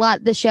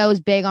lot. The show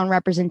is big on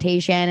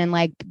representation and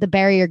like the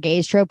bury your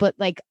gays trope, but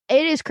like,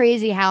 it is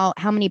crazy how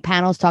many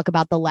panels talk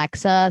about the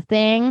Lexa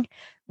thing.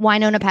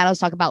 Winona panels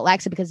talk about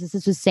Lexa because this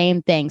is the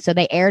same thing. So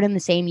they aired in the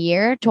same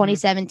year.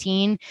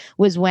 2017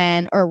 was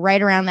when, or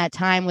right around that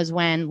time was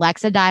when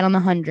Lexa died on the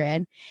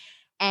 100.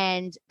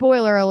 And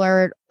spoiler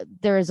alert,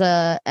 there's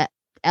a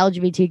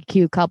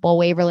LGBTQ couple,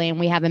 Waverly, and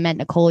we haven't met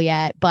Nicole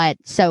yet. But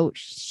so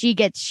she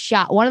gets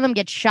shot. One of them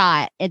gets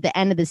shot at the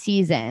end of the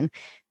season.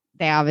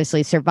 They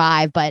obviously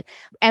survive, but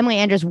Emily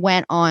Andros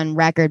went on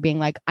record being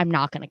like, I'm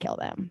not going to kill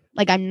them.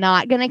 Like, I'm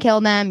not going to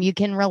kill them. You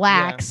can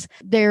relax.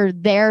 Yeah.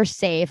 They're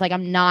safe. Like,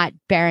 I'm not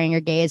burying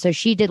your gays. So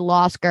she did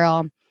Lost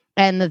Girl.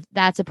 And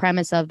that's a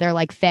premise of, they're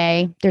like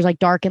fae. There's like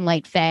dark and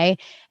light fae.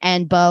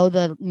 And Bo,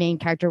 the main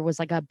character, was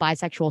like a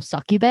bisexual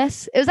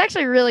succubus. It was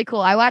actually really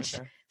cool. I watched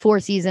 4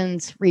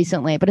 seasons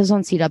recently, but it's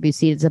on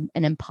CWC. It's an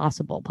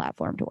impossible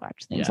platform to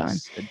watch things on.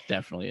 It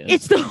definitely is.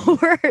 It's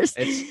the worst.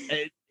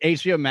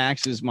 HBO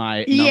Max is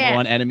my number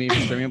one enemy for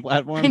streaming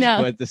platforms,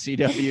 but the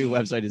CW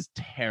website is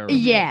terrible.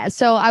 Yeah,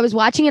 so I was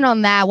watching it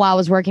on that while I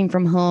was working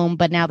from home,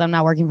 but now that I'm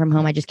not working from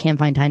home, I just can't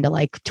find time to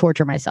like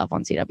torture myself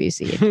on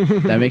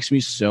CWC. That makes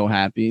me so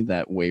happy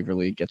that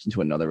Waverly gets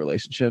into another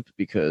relationship,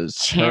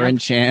 because her and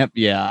Champ,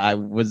 I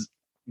was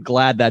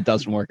glad that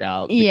doesn't work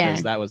out,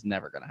 because that was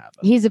never going to happen.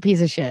 He's a piece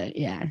of shit.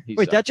 Yeah.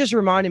 Wait, that just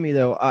reminded me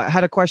though. I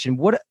had a question.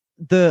 What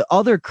the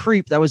other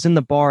creep that was in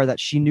the bar that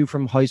she knew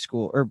from high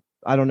school, or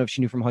I don't know if she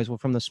knew from high school,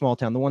 from the small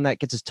town, the one that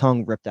gets his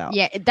tongue ripped out.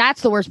 Yeah,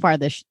 that's the worst part of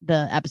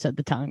the episode,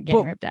 the tongue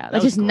getting ripped out.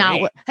 That's just not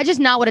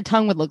what a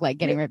tongue would look like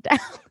getting ripped out.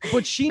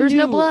 But there's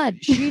no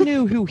blood. She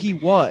knew who he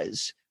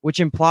was, which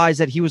implies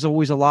that he was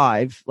always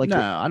alive. Like,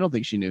 no, I don't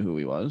think she knew who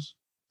he was.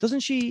 Doesn't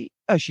she?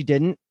 Oh, she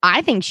didn't.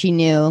 I think she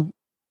knew.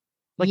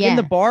 Like in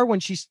the bar when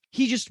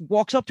he just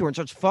walks up to her and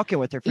starts fucking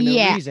with her for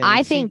no reason.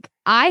 I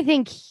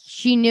think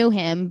she knew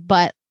him,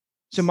 but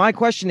so my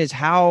question is,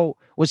 how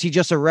was he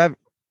just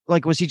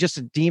was he just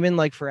a demon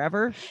like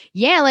forever?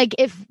 Yeah, like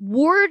if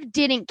Ward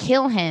didn't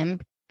kill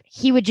him,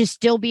 he would just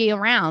still be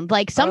around.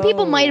 Like some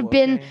people might have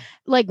been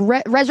like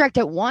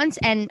resurrected once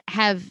and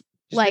have just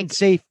like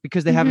safe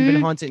because they haven't been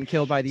hunted and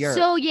killed by the earth.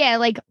 So yeah,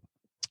 like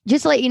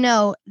just to let you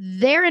know,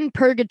 they're in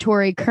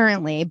purgatory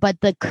currently,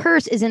 but the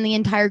curse is in the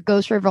entire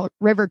Ghost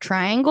River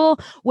Triangle,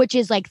 which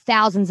is like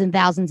thousands and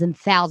thousands and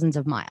thousands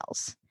of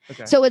miles.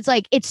 Okay. So it's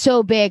like, it's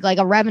so big, like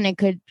a revenant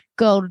could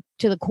go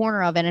to the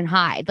corner of it and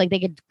hide. Like they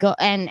could go,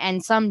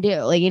 and some do,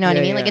 like, you know what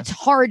I mean? Like it's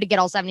hard to get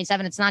all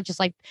 77. It's not just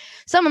like,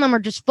 some of them are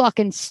just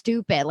fucking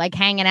stupid, like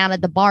hanging out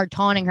at the bar,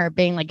 taunting her,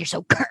 being like, you're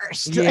so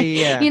cursed.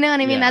 You know what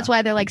I mean? That's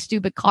why they're like,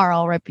 stupid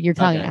Carl, rip your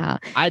tongue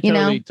out. I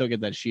totally took it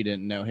that she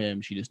didn't know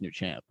him. She just knew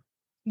Champ.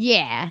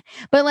 Yeah.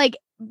 But like,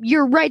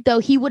 you're right though.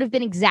 He would have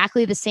been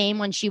exactly the same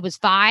when she was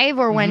 5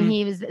 or when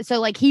he was, so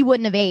like he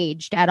wouldn't have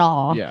aged at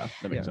all. Yeah,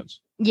 that makes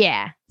sense.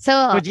 Yeah. So,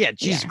 but yeah,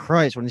 Jesus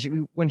Christ,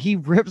 when he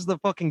rips the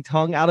fucking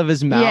tongue out of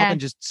his mouth and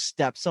just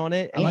steps on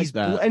it, and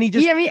and he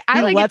just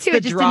I like lets it too. the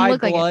It just dry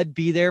didn't look blood like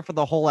be there for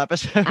the whole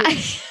episode.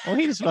 Well,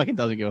 he just fucking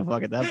doesn't give a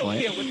fuck at that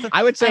point.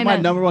 I would say my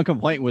number one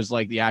complaint was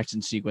like the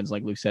action sequence,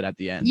 like Luke said at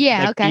the end.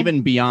 Yeah, like,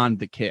 even beyond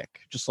the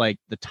kick, just like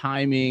the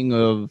timing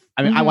of.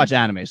 I mean, I watch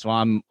anime, so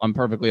I'm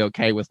perfectly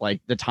okay with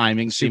like the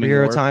timing,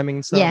 superhero timing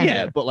and stuff.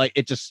 Yeah, but like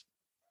it just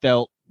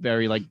felt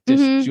very like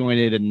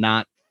disjointed and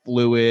not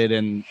fluid,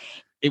 and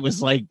it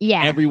was like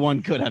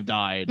everyone could have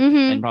died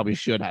and probably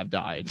should have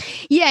died.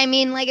 Yeah, I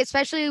mean, like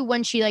especially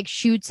when she like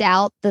shoots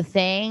out the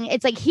thing,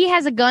 it's like he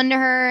has a gun to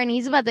her and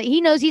he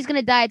knows he's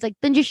gonna die. It's like,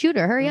 then just shoot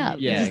her, hurry up.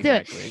 Yeah, just do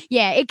it.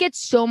 Yeah, it gets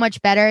so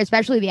much better,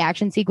 especially the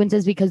action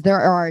sequences, because there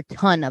are a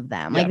ton of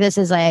them. Like this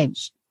is like,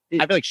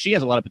 I feel like she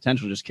has a lot of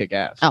potential to just kick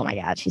ass. Oh my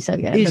god, she's so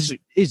good.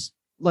 Is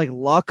like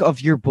luck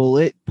of your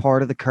bullet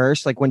part of the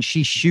curse? Like when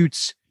she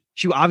shoots,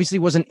 she obviously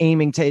wasn't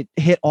aiming to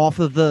hit off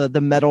of the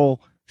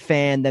metal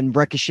fan, then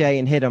ricochet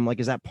and hit him. Like,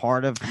 is that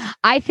part of?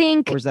 I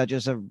think, or is that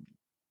just a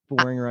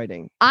boring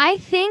writing. I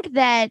think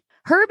that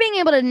her being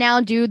able to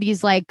now do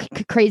these like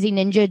crazy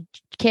ninja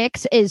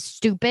kicks is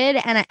stupid,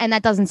 and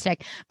that doesn't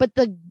stick. But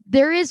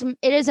it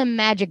is a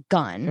magic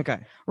gun, Okay.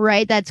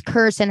 right? That's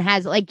cursed and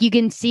has like, you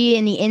can see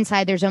in the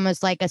inside there's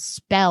almost like a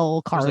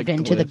spell carved like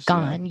into the glyphs,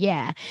 gun.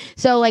 Yeah.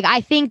 So like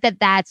I think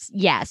that's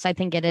yes, I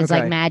think it is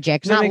like Okay.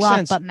 magic, Does that not make luck,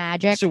 sense? but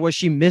magic. So was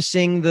she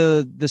missing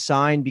the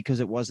sign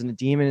because it wasn't a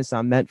demon? It's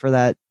not meant for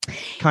that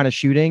kind of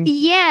shooting.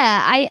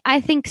 Yeah,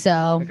 I think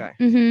so. Okay.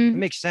 Mhm. It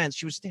makes sense.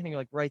 She was standing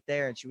like right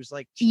there, and she was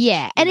like,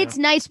 Yeah, and you it's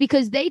nice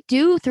because they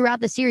do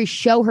throughout the series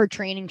show her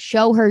training,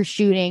 show her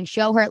shooting,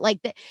 show her like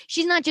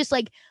she's not just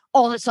like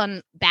all of a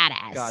sudden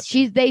badass.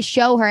 Gotcha. They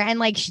show her, and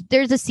like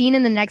there's a scene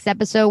in the next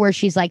episode where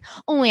she's like,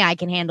 only I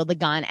can handle the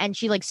gun, and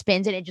she like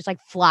spins it, just like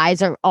flies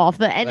her off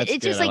the, and That's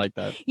it's good. just I like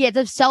that. yeah, it's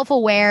a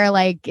self-aware,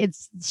 like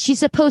she's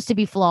supposed to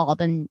be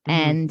flawed, and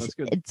That's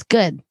good. it's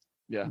good.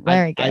 Yeah.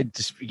 Very good. I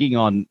just speaking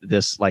on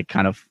this like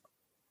kind of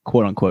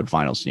quote unquote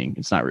final scene.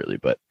 It's not really,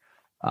 but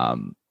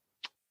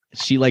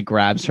she like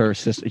grabs her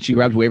sister. She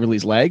grabs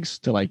Waverly's legs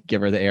to like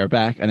give her the air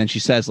back, and then she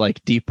says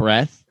like deep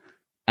breath,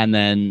 and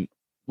then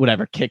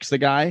whatever kicks the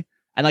guy,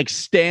 and like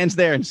stands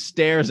there and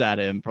stares at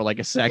him for like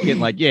a second,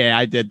 like yeah,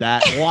 I did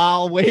that,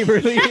 while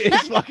Waverly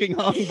is fucking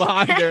hung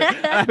behind her.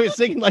 And I was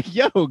thinking like,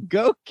 yo,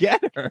 go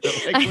get her.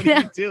 Like, what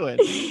are you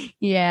doing?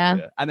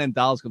 Yeah. And then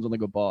Dolls comes on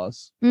like a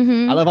boss.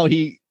 Mm-hmm. I love how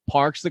he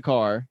parks the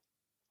car,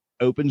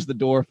 opens the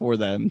door for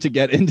them to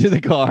get into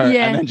the car,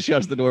 Yeah. and then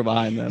shuts the door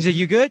behind them. He said,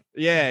 "You good?"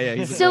 Yeah.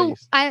 He's So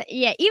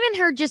even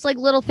her just like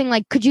little thing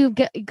like, could you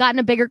gotten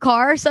a bigger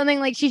car or something?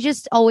 Like she's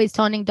just always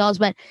taunting Dolls.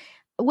 But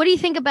what do you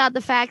think about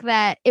the fact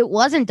that it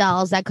wasn't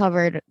Dolls that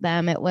covered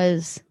them? It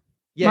was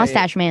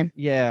Mustache Man.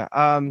 Yeah.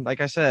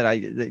 Like I said,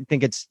 I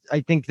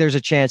think there's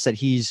a chance that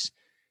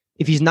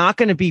if he's not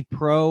going to be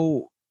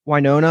pro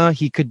Winona,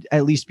 he could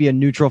at least be a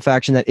neutral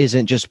faction that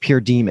isn't just pure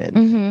demon.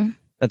 Mm-hmm.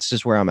 That's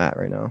just where I'm at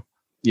right now.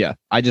 yeah,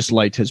 I just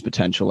liked his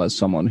potential as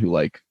someone who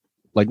like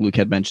Luke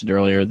had mentioned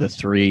earlier, the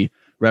 3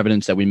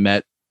 Revenants that we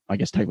met, I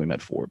guess technically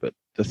met 4, but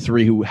the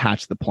 3 who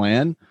hatched the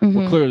plan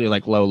were clearly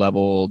like low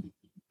level,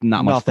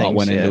 not much thought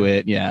went into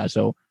it. Yeah.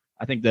 So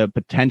I think the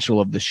potential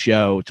of the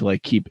show to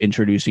like keep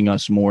introducing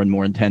us more and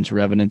more intense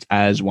Revenants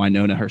as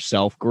Winona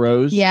herself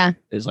grows Yeah.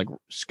 is like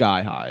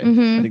sky high.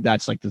 Mhm. I think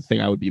that's like the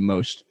thing I would be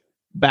most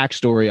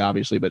backstory,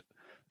 obviously, but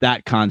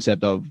that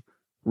concept of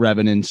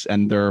Revenants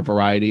and their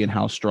variety and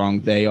how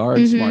strong they are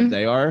and smart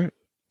they are.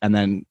 And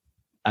then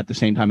at the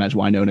same time as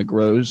Winona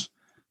grows,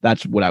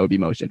 that's what I would be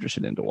most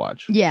interested in to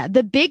watch. Yeah.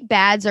 The big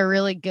bads are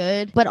really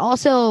good, but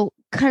also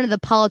kind of the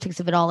politics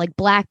of it all. Like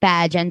Black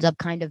Badge ends up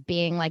kind of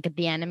being like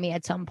the enemy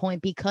at some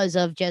point because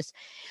of just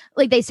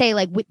like they say,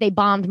 like they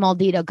bombed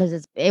Maldito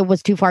because it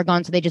was too far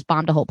gone. So they just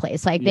bombed the whole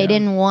place. Like they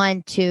didn't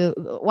want to.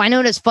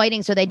 Winona's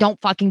fighting so they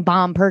don't fucking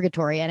bomb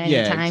Purgatory at any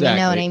time. Exactly. You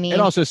know what I mean? It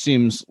also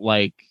seems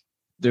like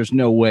there's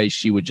no way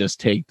she would just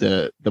take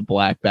the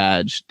Black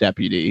Badge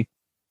deputy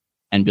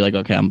and be like,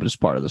 okay, I'm just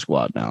part of the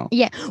squad now.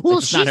 Yeah. Well,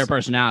 it's not her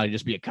personality,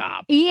 just be a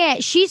cop. Yeah,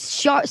 she's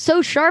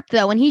so sharp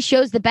though. When he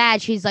shows the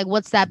badge, he's like,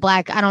 "What's that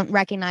black? I don't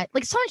recognize."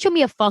 Like, someone show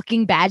me a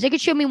fucking badge. They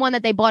could show me one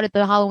that they bought at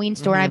the Halloween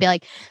store, and I'd be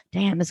like,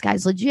 "Damn, this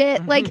guy's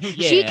legit." Like,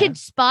 she could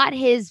spot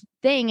his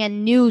thing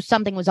and knew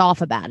something was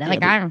off about it.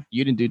 Like, I don't.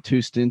 You didn't do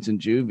 2 stints in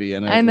juvie,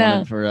 and I know.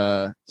 wanted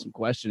for some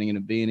questioning in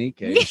a B&E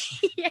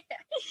case. Yeah,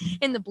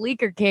 in the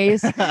Bleecker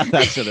case.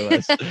 That's what it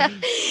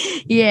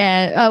was.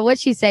 Yeah. What'd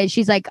she say?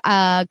 She's like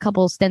a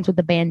couple stints with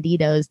the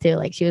Banditos too.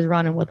 Like she was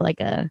running with like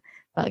a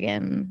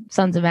fucking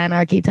Sons of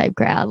Anarchy type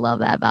crowd. Love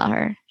that about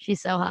her.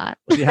 She's so hot.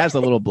 She has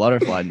the little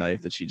butterfly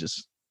knife that she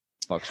just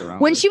fucks around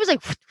When with. she was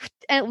like,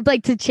 and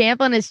like to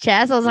champ on his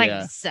chest, I was like,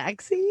 Yeah.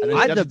 sexy. And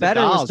then she The does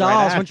better was right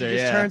Dolls when after, she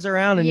just yeah. turns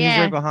around and he's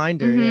Yeah. right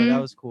behind her. Mhm. Yeah,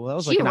 that was cool. That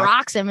was She like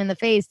rocks him in the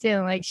face too.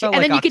 Like, felt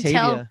and like then you could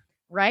tell, Octavia.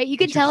 right? You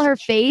could she tell was- her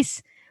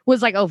face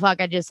was like, oh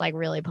fuck, I just like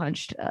really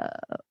punched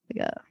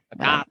like a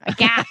cop.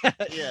 Yeah.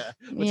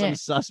 With Yeah. some The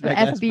suspect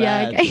ass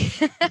badge.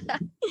 FBI guy.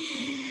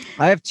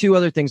 I have 2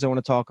 other things I want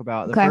to talk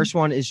about. The Okay. first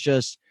one is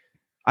just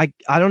I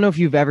don't know if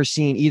you've ever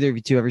seen either of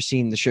you two ever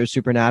seen the show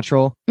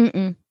Supernatural,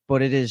 Mm-mm.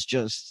 but it is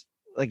just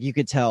like you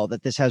could tell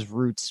that this has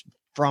roots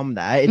from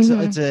that. It's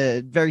Mhm. it's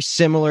a very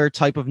similar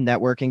type of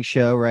networking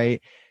show,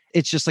 right?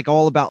 It's just like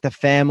all about the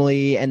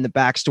family and the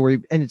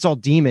backstory, and it's all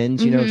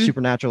demons, you know, Mhm.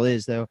 Supernatural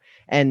is though.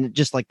 And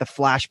just like the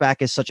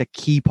flashback is such a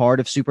key part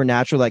of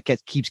Supernatural that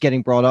keeps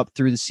getting brought up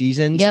through the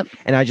seasons. Yep.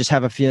 And I just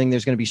have a feeling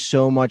there's going to be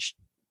so much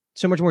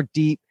more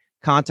deep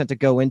content to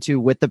go into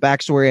with the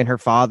backstory and her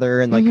father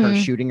and like her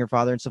Mhm. shooting her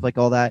father and stuff like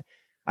all that.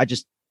 I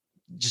just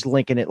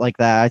linking it like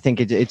that. I think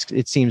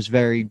it seems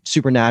very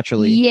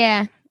supernaturally.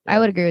 Yeah, I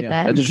would agree with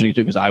that. That's interesting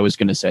too, because I was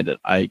going to say that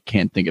I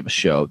can't think of a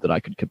show that I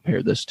could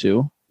compare this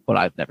to, but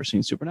I've never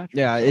seen Supernatural.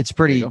 Yeah, it's There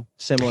pretty you go.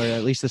 similar,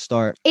 at least the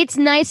start. It's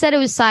nice that it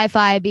was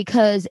sci-fi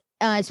because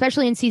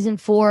especially in season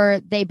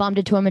 4, they bumped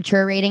it to a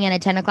mature rating and a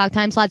 10 o'clock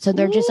time slot. So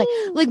they're just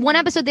like one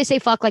episode they say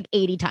fuck like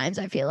 80 times.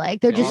 I feel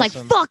like they're just like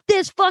fuck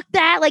this, fuck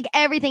that, like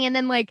everything. And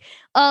then like,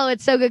 oh,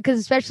 it's so good because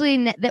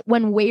especially that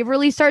when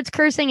Waverly starts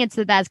cursing, it's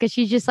the best because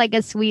she's just like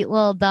a sweet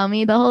little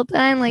dummy the whole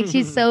time. Like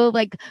she's so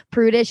like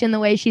prudish in the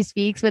way she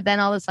speaks, but then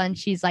all of a sudden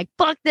she's like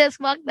fuck this,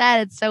 fuck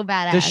that. It's so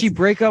badass. Does she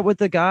break up with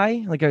the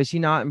guy? Like, is he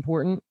not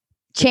important?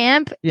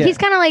 Champ, he's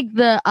kind of like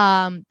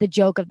the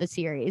joke of the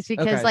series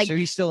because like so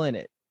he's still in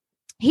it.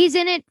 He's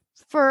in it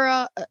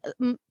for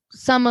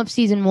some of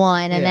season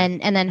 1,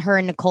 and then her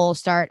and Nicole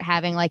start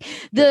having like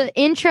the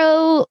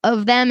intro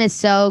of them is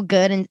so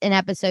good in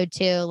episode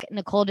 2.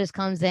 Nicole just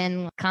comes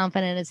in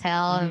confident as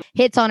hell and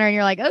hits on her, and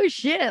you're like, oh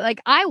shit! Like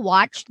I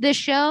watched this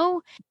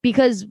show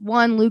because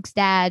Luke's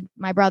dad,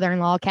 my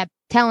brother-in-law, kept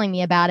telling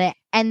me about it.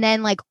 And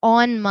then like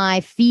on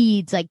my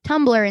feeds, like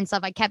Tumblr and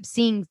stuff, I kept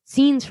seeing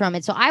scenes from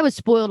it. So I was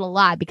spoiled a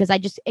lot because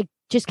it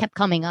just kept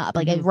coming up.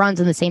 Like it runs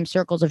in the same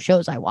circles of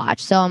shows I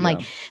watch. So I'm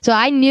like, so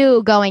I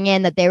knew going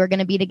in that they were going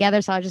to be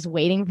together. So I was just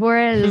waiting for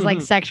it. It was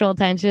like sexual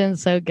tension.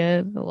 So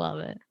good. I love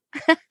it.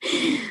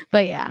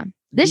 But yeah,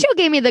 this show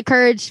gave me the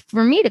courage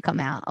for me to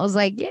come out. I was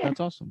like, yeah, that's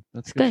awesome.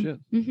 That's good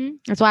shit.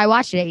 That's why I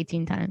watched it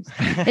 18 times.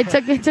 It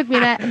took me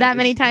that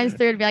many times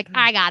through to be like,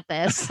 I got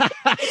this.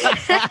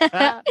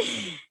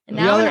 And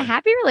now I'm in a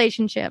happy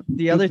relationship.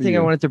 The other thing I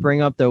wanted to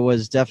bring up though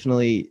was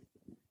definitely,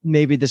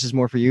 maybe this is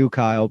more for you,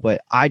 Kyle,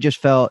 but I just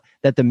felt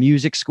that the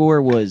music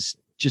score was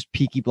just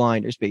Peaky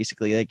Blinders,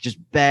 basically, like just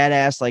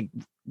badass, like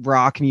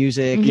rock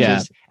music.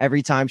 Just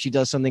every time she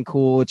does something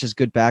cool, it's just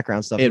good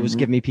background stuff. It was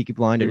giving me Peaky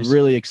Blinders. It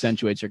really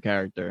accentuates her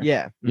character.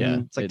 Yeah.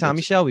 It's like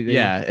Tommy Shelby, baby.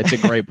 Yeah, it's a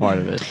great part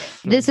of it.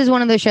 This is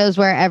one of those shows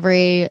where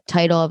every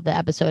title of the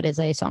episode is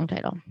a song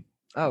title.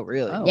 Oh,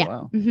 really? Oh, yeah.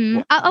 Wow.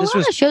 Well, a lot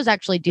of shows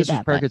actually do this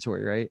that. Was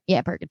Purgatory, right?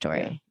 Yeah, Purgatory.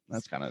 Yeah,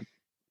 that's kind of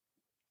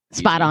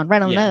spot on,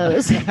 right on the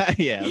nose.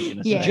 Yeah.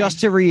 Just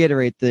to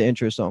reiterate, the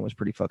intro song was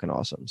pretty fucking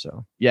awesome.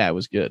 So yeah, it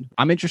was good.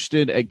 I'm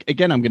interested.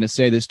 Again, I'm going to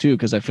say this too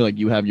because I feel like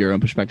you have your own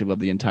perspective of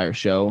the entire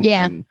show.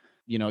 Yeah. And,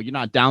 you're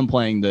not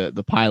downplaying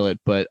the pilot,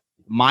 but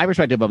my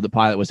perspective of the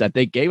pilot was that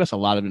they gave us a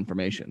lot of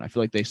information. I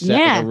feel like they set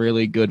like, a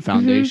really good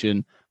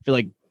foundation. I feel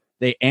like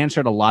they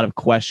answered a lot of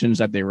questions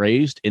that they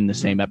raised in the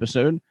same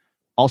episode.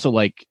 Also,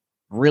 like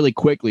really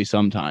quickly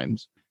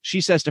sometimes. She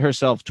says to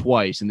herself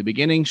twice. In the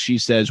beginning, she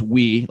says,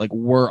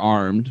 we're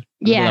armed.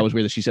 Yeah. That was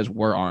weird that she says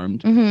we're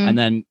armed. And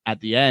then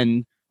at the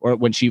end, or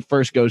when she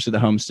first goes to the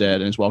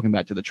homestead and is walking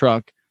back to the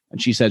truck,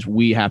 and she says,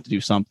 we have to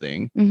do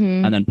something.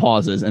 And then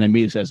pauses and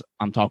immediately says,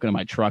 I'm talking to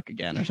my truck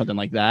again, or something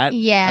like that.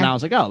 Yeah. And I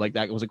was like, oh, like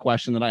that was a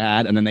question that I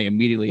had. And then they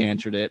immediately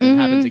answered it. It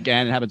happens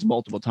again. It happens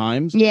multiple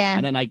times. Yeah.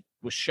 And then I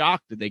was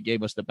shocked that they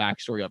gave us the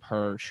backstory of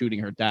her shooting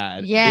her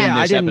dad. Yeah.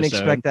 I didn't episode.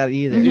 expect that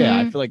either. Yeah.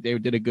 I feel like they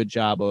did a good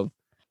job of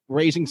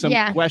raising some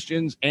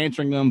questions,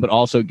 answering them, but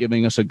also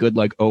giving us a good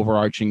like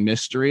overarching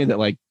mystery that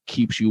like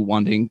keeps you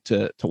wanting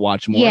to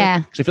watch more. Yeah.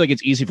 Because I feel like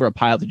it's easy for a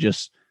pilot to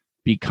just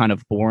be kind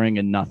of boring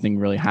and nothing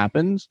really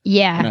happens.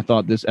 Yeah. And I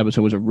thought this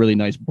episode was a really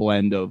nice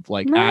blend of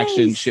like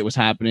action, shit was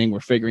happening, we're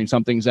figuring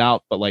some things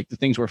out, but like the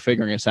things we're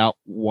figuring us out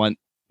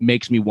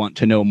makes me want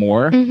to know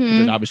more.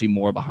 There's obviously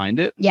more behind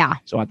it. Yeah.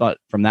 So I thought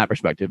from that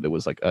perspective, it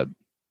was like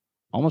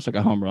almost like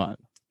a home run.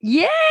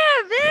 Yeah,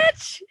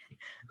 bitch.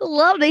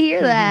 Love to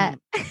hear that.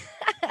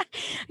 Are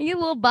you a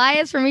little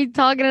biased for me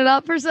talking it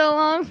up for so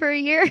long for a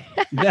year?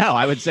 No,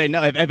 I would say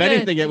no. If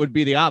anything, it would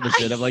be the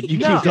opposite of like you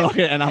keep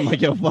talking and I'm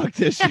like, yo, fuck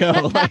this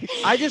show. Like,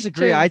 I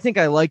disagree. True. I think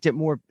I liked it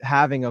more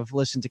having of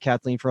listened to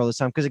Kathleen for all this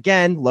time because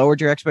again, lowered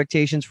your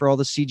expectations for all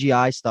the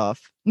CGI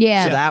stuff.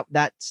 Yeah. So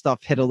that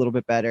stuff hit a little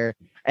bit better,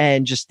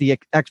 and just the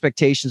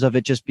expectations of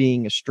it just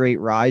being a straight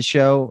rise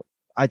show.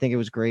 I think it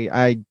was great.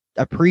 I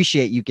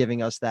appreciate you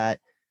giving us that.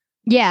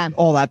 Yeah.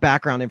 All that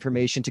background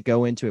information to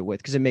go into it with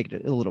because it made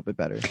it a little bit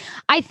better.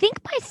 I think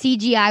my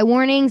CGI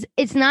warnings,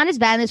 it's not as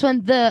bad in this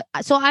one.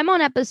 So I'm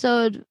on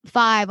episode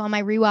 5 on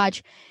my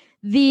rewatch.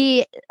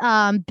 The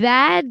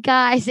bad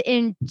guys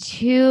in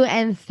 2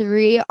 and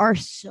 3 are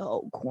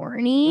so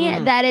corny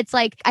that it's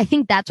like, I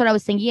think that's what I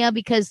was thinking of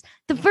because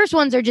the first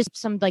ones are just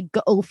some like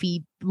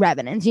goofy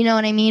revenants, you know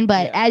what I mean?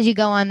 But as you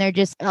go on, they're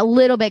just a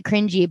little bit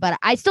cringy, but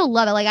I still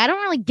love it. Like, I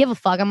don't really give a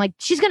fuck. I'm like,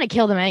 she's going to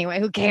kill them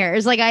anyway. Who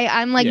cares? Like,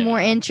 I'm like more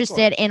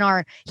interested in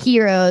our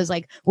heroes,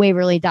 like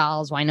Waverly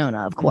Dolls,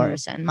 Winona, of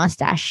course, and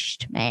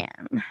Mustached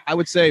Man. I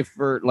would say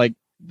for like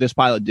this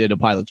pilot did a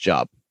pilot's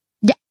job.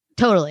 Yeah,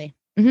 totally.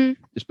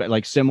 Just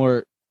like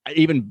similar,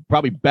 even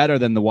probably better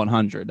than the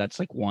 100. That's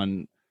like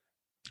one.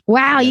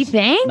 Wow, you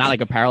think? Not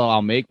like a parallel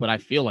I'll make, but I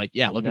feel like,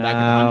 looking back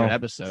at the 100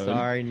 episode.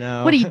 Sorry,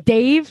 no. What are you,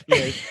 Dave?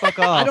 Fuck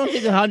off. I don't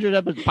think the 100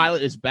 episode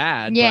pilot is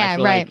bad. Yeah, but I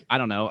feel right. Like, I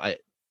don't know.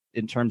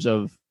 In terms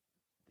of,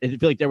 I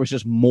feel like there was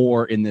just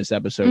more in this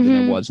episode than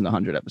there was in the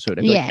 100 episode.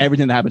 I feel like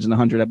everything that happens in the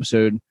 100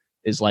 episode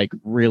is like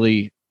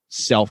really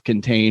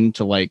self-contained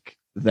to like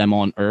them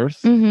on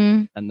Earth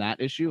and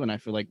that issue. And I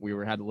feel like we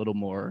had a little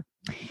more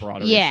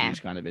broader Yeah. issues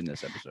kind of in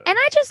this episode. And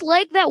I just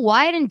like that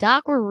Wyatt and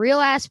Doc were real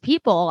ass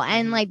people,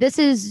 and like this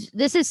is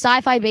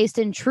sci-fi based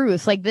in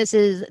truth. Like this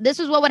is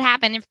what would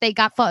happen if they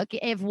got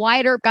if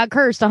Wyatt Earp got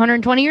cursed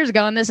 120 years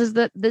ago, and this is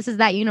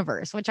that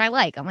universe, which I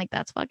like. I'm like,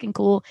 that's fucking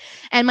cool.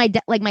 And my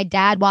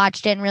dad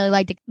watched it and really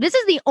liked it. This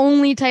is the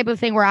only type of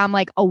thing where I'm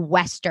like a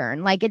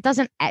Western. Like it's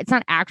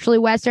not actually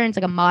Western. It's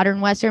like a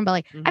modern Western, but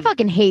like I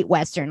fucking hate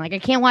Western. Like I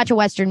can't watch a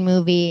Western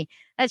movie.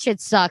 That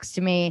shit sucks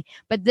to me,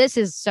 but this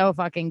is so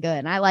fucking good.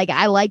 And I like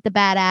the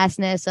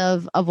badassness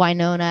of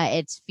Winona.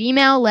 It's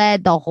female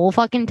led the whole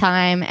fucking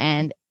time,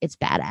 and it's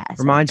badass.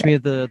 Reminds me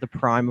of the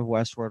prime of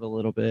Westworld a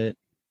little bit.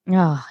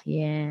 Oh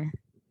yeah,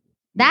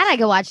 that I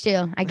could watch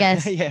too. I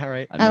guess. Yeah,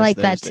 right. I like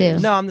that too.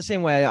 No, I'm the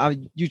same way. I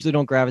usually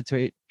don't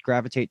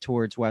gravitate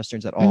towards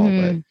Westerns at all,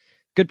 but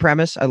good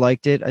premise. I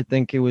liked it. I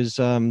think it was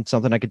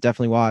something I could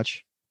definitely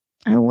watch.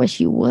 I wish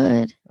you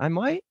would. I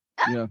might.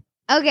 Yeah.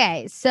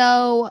 Okay,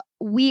 so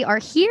we are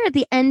here at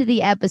the end of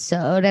the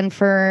episode, and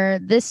for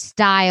this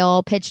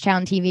style,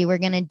 Pitchtown TV, we're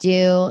going to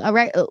do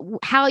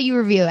how you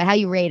review it, how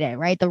you rate it,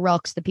 right? The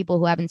rooks, the people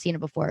who haven't seen it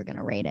before are going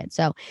to rate it.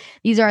 So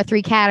these are our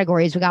 3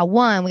 categories. We got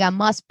 1, we got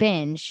must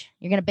binge.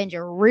 You're going to binge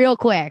it real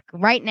quick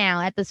right now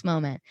at this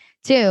moment.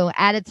 2,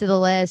 add it to the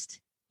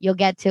list. You'll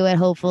get to it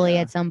hopefully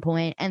at some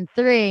point. And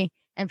 3,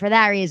 and for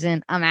that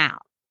reason, I'm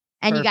out.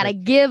 And you got to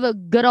give a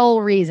good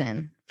old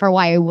reason for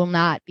why you will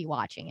not be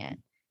watching it.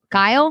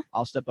 Kyle?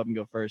 I'll step up and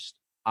go first.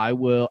 I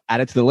will add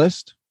it to the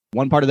list.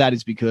 One part of that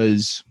is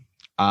because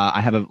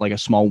I have a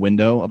small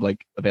window of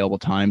like available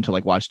time to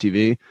like watch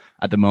TV.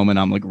 At the moment,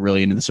 I'm like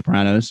really into The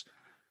Sopranos.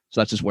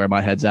 So that's just where my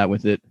head's at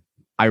with it.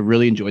 I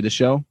really enjoyed the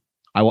show.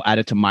 I will add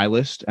it to my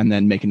list and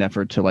then make an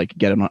effort to like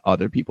get it on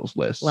other people's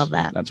lists. Love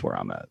that. That's where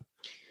I'm at.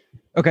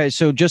 Okay,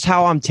 so just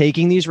how I'm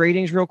taking these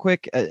ratings real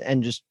quick,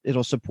 and just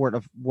it'll support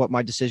of what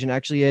my decision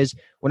actually is.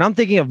 When I'm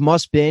thinking of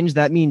must binge,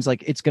 that means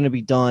like it's going to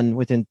be done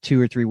within 2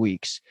 or 3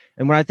 weeks.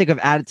 And when I think of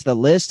add it to the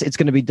list, it's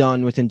going to be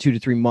done within 2 to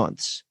 3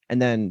 months. And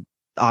then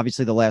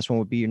obviously the last one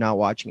would be you're not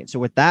watching it. So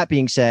with that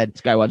being said, This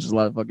guy watches a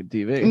lot of fucking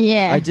TV.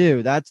 Yeah. I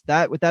do. That's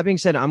that. With that being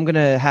said, I'm going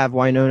to have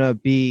Winona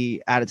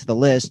be added to the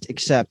list,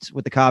 except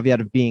with the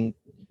caveat of being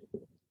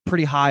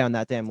pretty high on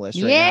that damn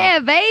list right yeah,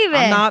 now. baby.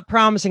 I'm not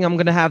promising I'm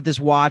going to have this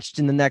watched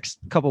in the next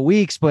couple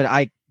weeks, but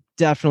I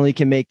definitely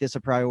can make this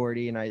a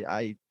priority. And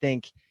I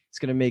think it's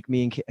going to make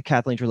me and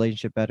Kathleen's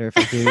relationship better if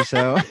I do.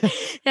 So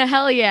yeah,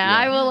 hell yeah.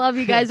 I will love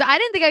you guys. I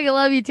didn't think I could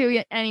love you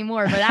two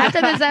anymore, but after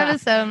this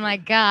episode, my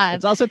God.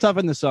 It's also tough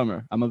in the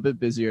summer. I'm a bit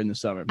busier in the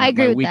summer. I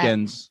agree my with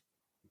weekends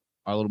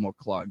are a little more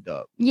clogged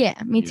up.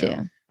 Yeah, me too.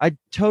 know. I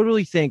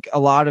totally think a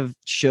lot of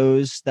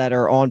shows that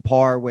are on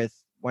par with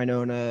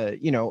Winona,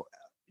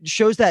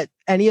 shows that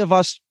any of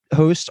us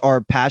hosts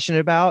are passionate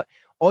about,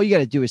 all you got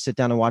to do is sit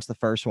down and watch the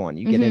first one.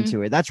 You get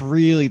into it. That's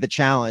really the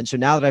challenge. So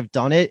now that I've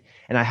done it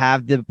and I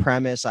have the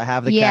premise, I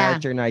have the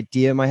character and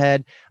idea in my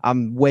head,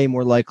 I'm way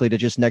more likely to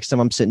just next time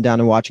I'm sitting down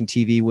and watching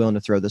TV, willing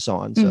to throw this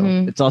on. So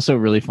It's also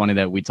really funny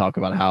that we talk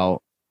about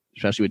how,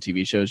 especially with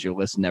TV shows, your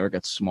list never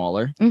gets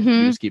smaller. You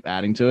just keep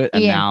adding to it.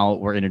 And now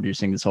we're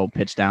introducing this whole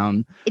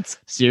Pitchtown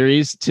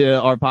series to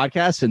our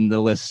podcast. And the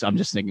list, I'm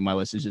just thinking my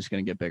list is just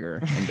going to get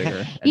bigger and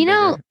bigger.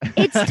 And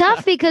it's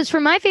tough because for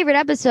my favorite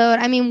episode,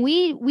 I mean,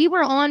 we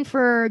were on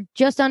for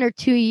just under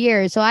 2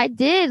 years. So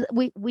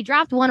we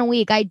dropped one a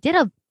week. I did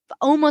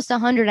almost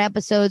 100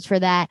 episodes for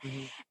that.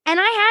 And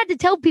I had to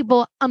tell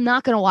people I'm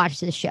not going to watch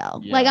this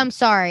show. Yeah. Like, I'm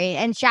sorry.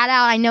 And shout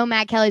out, I know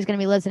Matt Kelly's going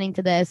to be listening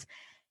to this.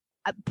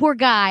 Poor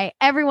guy.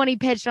 Everyone he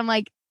pitched, I'm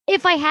like,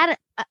 if I had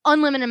an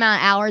unlimited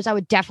amount of hours, I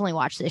would definitely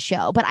watch this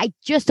show. But I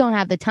just don't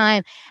have the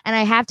time, and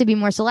I have to be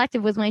more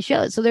selective with my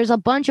shows. So there's a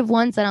bunch of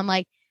ones that I'm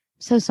like,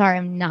 so sorry,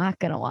 I'm not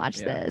gonna watch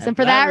this. And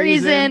for that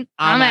reason,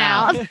 I'm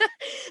out.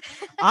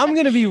 I'm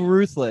gonna be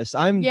ruthless.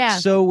 I'm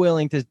so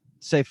willing to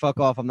say fuck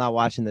off. I'm not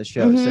watching this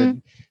show. So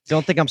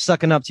don't think I'm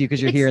sucking up to you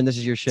because you're here and this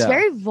is your show. It's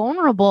very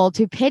vulnerable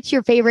to pitch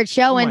your favorite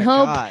show and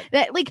hope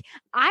that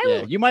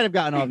you might have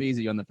gotten off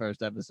easy on the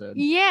first episode.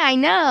 Yeah, I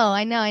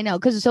know.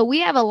 Because so we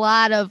have a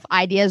lot of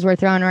ideas we're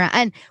throwing around,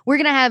 and we're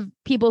gonna have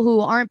people who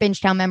aren't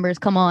Bingetown members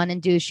come on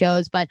and do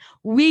shows, but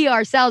we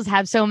ourselves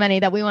have so many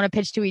that we want to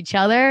pitch to each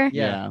other.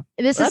 Yeah,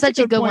 this is such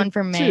a good one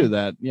for me too.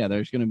 That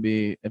there's gonna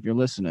be, if you're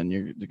listening,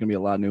 there's gonna be a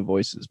lot of new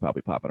voices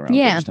probably popping around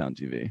Bingetown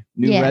TV,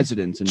 new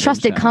residents and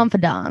trusted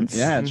confidants.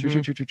 Yeah,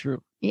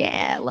 true.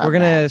 Yeah, we're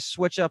gonna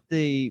switch up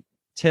the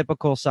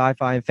typical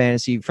sci-fi and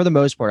fantasy for the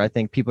most part. I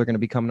think people are going to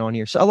be coming on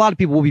here, so a lot of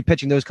people will be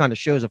pitching those kind of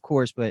shows, of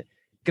course, but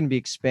going to be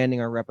expanding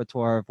our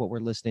repertoire of what we're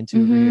listening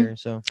to over here.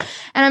 So,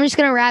 and I'm just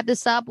going to wrap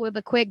this up with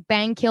a quick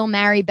bang, kill,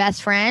 marry,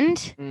 best friend.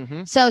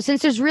 So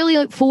since there's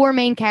really 4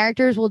 main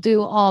characters, we'll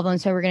do all of them.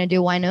 So we're going to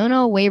do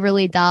Winona,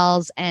 Waverly,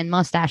 Dolls, and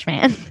Mustache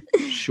Man.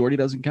 Shorty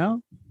doesn't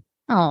count.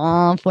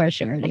 Oh, poor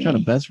Shorty. I'm trying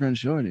to best friend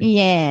Shorty.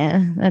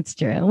 Yeah, that's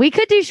true. We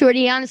could do Shorty.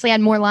 He honestly had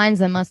more lines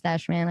than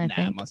Mustache Man, I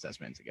think. Mustache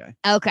Man's a guy.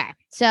 Okay,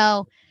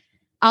 so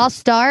I'll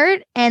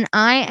start, and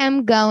I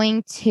am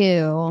going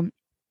to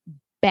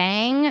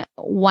bang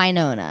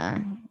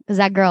Winona. because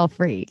that girl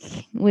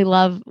freak. We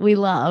love.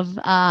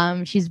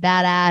 She's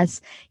badass.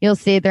 You'll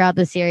see throughout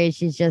the series.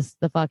 She's just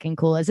the fucking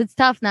coolest. It's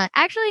tough not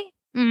actually.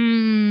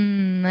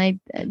 No.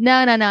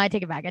 I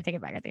take it back.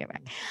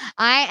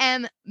 I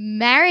am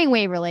marrying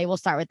Waverly. We'll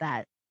start with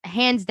that.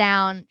 Hands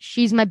down,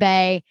 she's my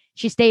bae.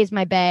 She stays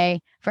my bae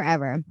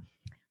forever.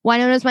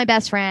 Wynona's my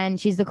best friend.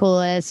 She's the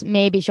coolest.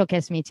 Maybe she'll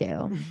kiss me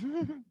too.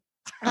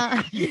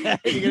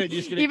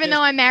 Even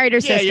though I married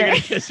her sister. You're gonna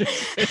kiss her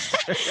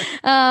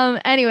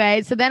sister.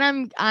 Anyway, so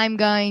then I'm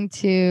going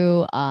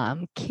to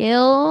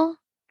kill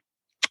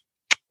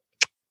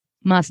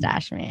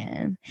Mustache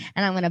Man,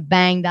 and I'm gonna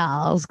bang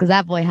Dolls because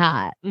that boy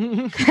hot.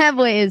 That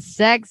boy is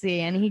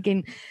sexy, and he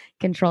can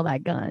control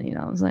that gun. You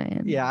know what I'm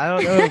saying? Yeah, I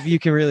don't know if you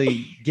can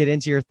really get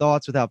into your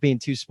thoughts without being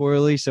too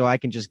spoilery, so I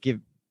can just give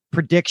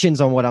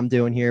predictions on what I'm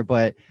doing here.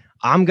 But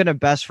I'm gonna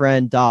best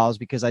friend Dolls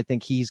because I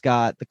think he's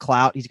got the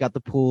clout, he's got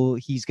the pull,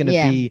 he's gonna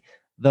be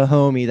the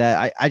homie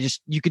that I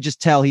just, you could just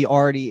tell he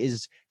already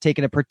is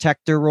taking a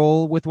protector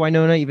role with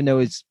Wynonna, even though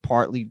it's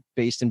partly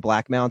based in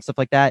blackmail and stuff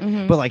like that.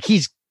 But like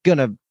he's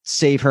gonna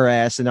save her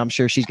ass, and I'm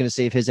sure she's gonna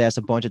save his ass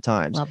a bunch of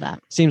times. Love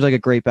that. Seems like a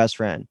great best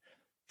friend.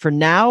 For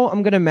now,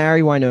 I'm gonna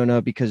marry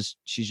Wynonna because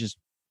she's just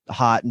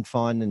hot and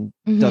fun and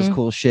does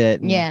cool shit.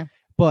 And,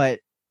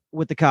 but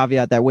with the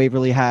caveat that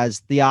Waverly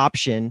has the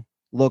option,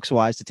 looks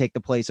wise, to take the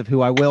place of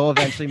who I will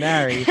eventually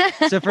marry.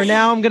 So for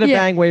now, I'm gonna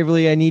bang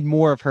Waverly. I need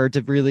more of her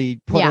to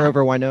really put her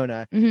over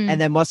Wynonna. And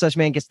then Mustache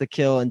Man gets the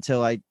kill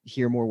until I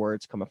hear more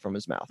words coming from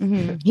his mouth.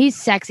 He's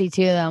sexy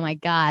too, though. My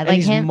God, And like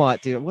he's him,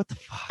 mutt, dude. What the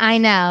fuck? I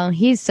know,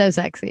 he's so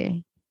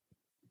sexy.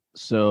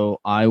 So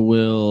I'm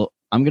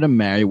gonna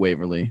marry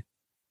Waverly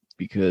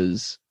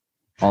because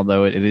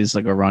although it is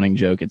like a running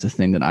joke, it's a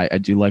thing that I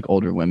do like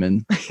older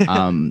women.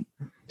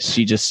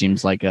 She just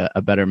seems like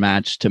a better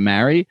match to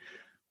marry.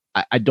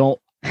 I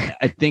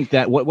think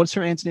that what's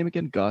her aunt's name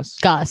again? Gus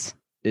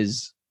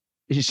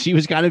she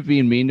was kind of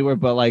being mean to her,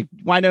 but like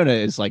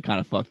Wynonna is like kind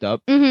of fucked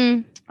up.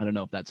 I don't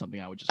know if that's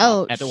something I would just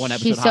after one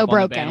episode she's hop so on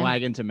broken. the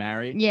bandwagon to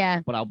marry.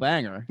 But I'll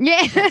bang her.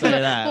 I'll tell you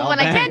that. Well, what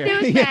I can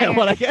do is bang her.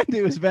 What I can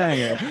do is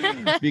bang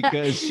her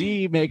because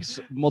she makes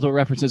multiple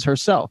references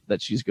herself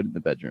that she's good in the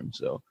bedroom.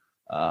 So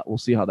we'll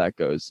see how that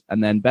goes.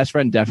 And then best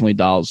friend definitely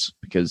Dolls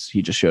because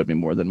he just showed me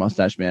more than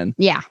Mustache Man.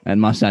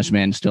 And Mustache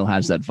Man still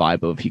has that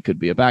vibe of he could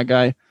be a bad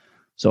guy.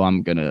 So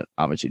I'm gonna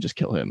obviously just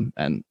kill him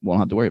and won't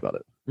have to worry about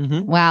it.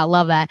 Wow,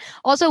 love that.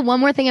 Also, one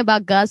more thing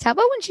about Gus. How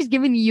about when she's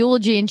giving the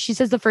eulogy and she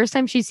says the first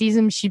time she sees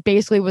him, she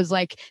basically was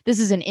like, "This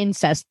is an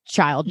incest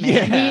child,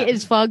 man. He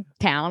is Fug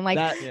Town. Like,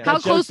 how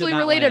closely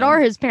related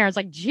are his parents?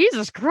 Like,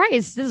 Jesus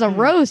Christ, this is a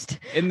roast."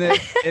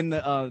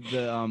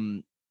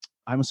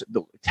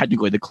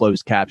 Technically the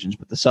closed captions,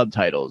 but the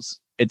subtitles,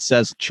 it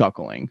says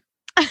chuckling.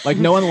 Like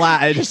no one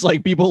laughed. Just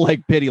like people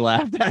like pity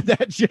laughed at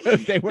that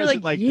joke. They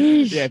weren't like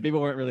people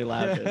weren't really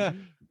laughing.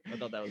 I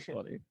thought that was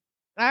funny.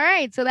 All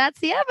right, so that's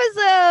the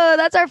episode.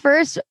 That's our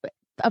first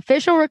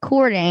official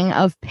recording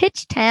of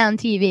Pitch Town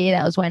TV.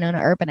 That was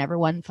Wynonna Earp, and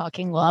everyone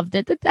fucking loved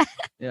it.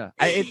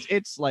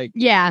 It's like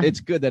it's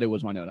good that it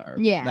was Wynonna Earp.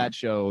 That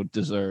show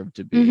deserved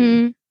to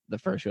be the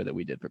first show that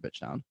we did for Pitch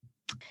Town.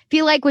 If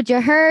you like what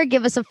you heard,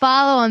 give us a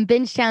follow on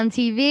Bingetown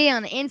TV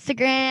on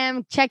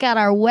Instagram. Check out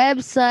our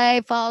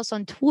website. Follow us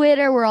on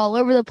Twitter. We're all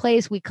over the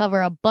place. We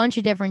cover a bunch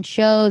of different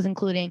shows,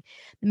 including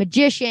The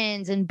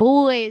Magicians and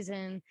Boys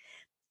and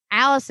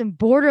Alice in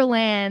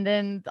Borderland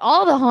and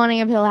all the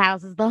Haunting of Hill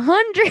Houses, The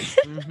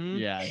 100.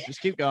 Yeah,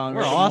 just keep going.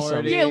 We're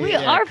awesome. We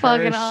are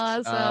fucking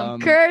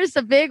awesome. Cursed,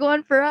 a big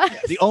one for us.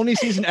 The only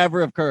season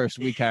ever of Cursed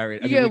we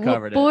carried. We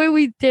covered it.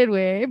 We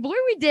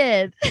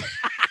did.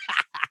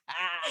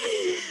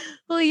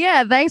 Well,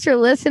 yeah, thanks for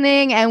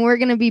listening. And we're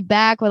going to be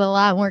back with a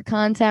lot more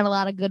content, a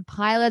lot of good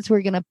pilots.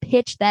 We're going to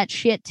pitch that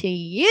shit to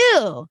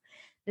you.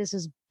 This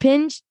is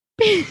Bingetown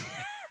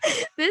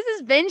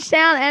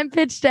and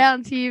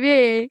Pitchtown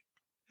TV.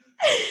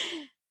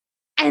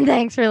 And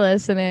thanks for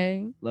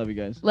listening. Love you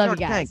guys. Love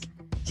you guys.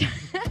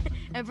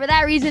 And for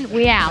that reason,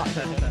 we out.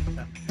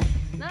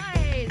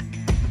 Nice.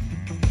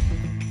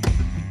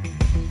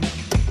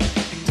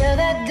 Tell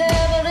that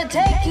devil to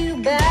take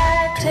you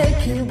back,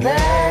 take you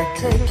back,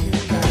 take you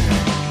back.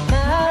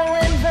 My way.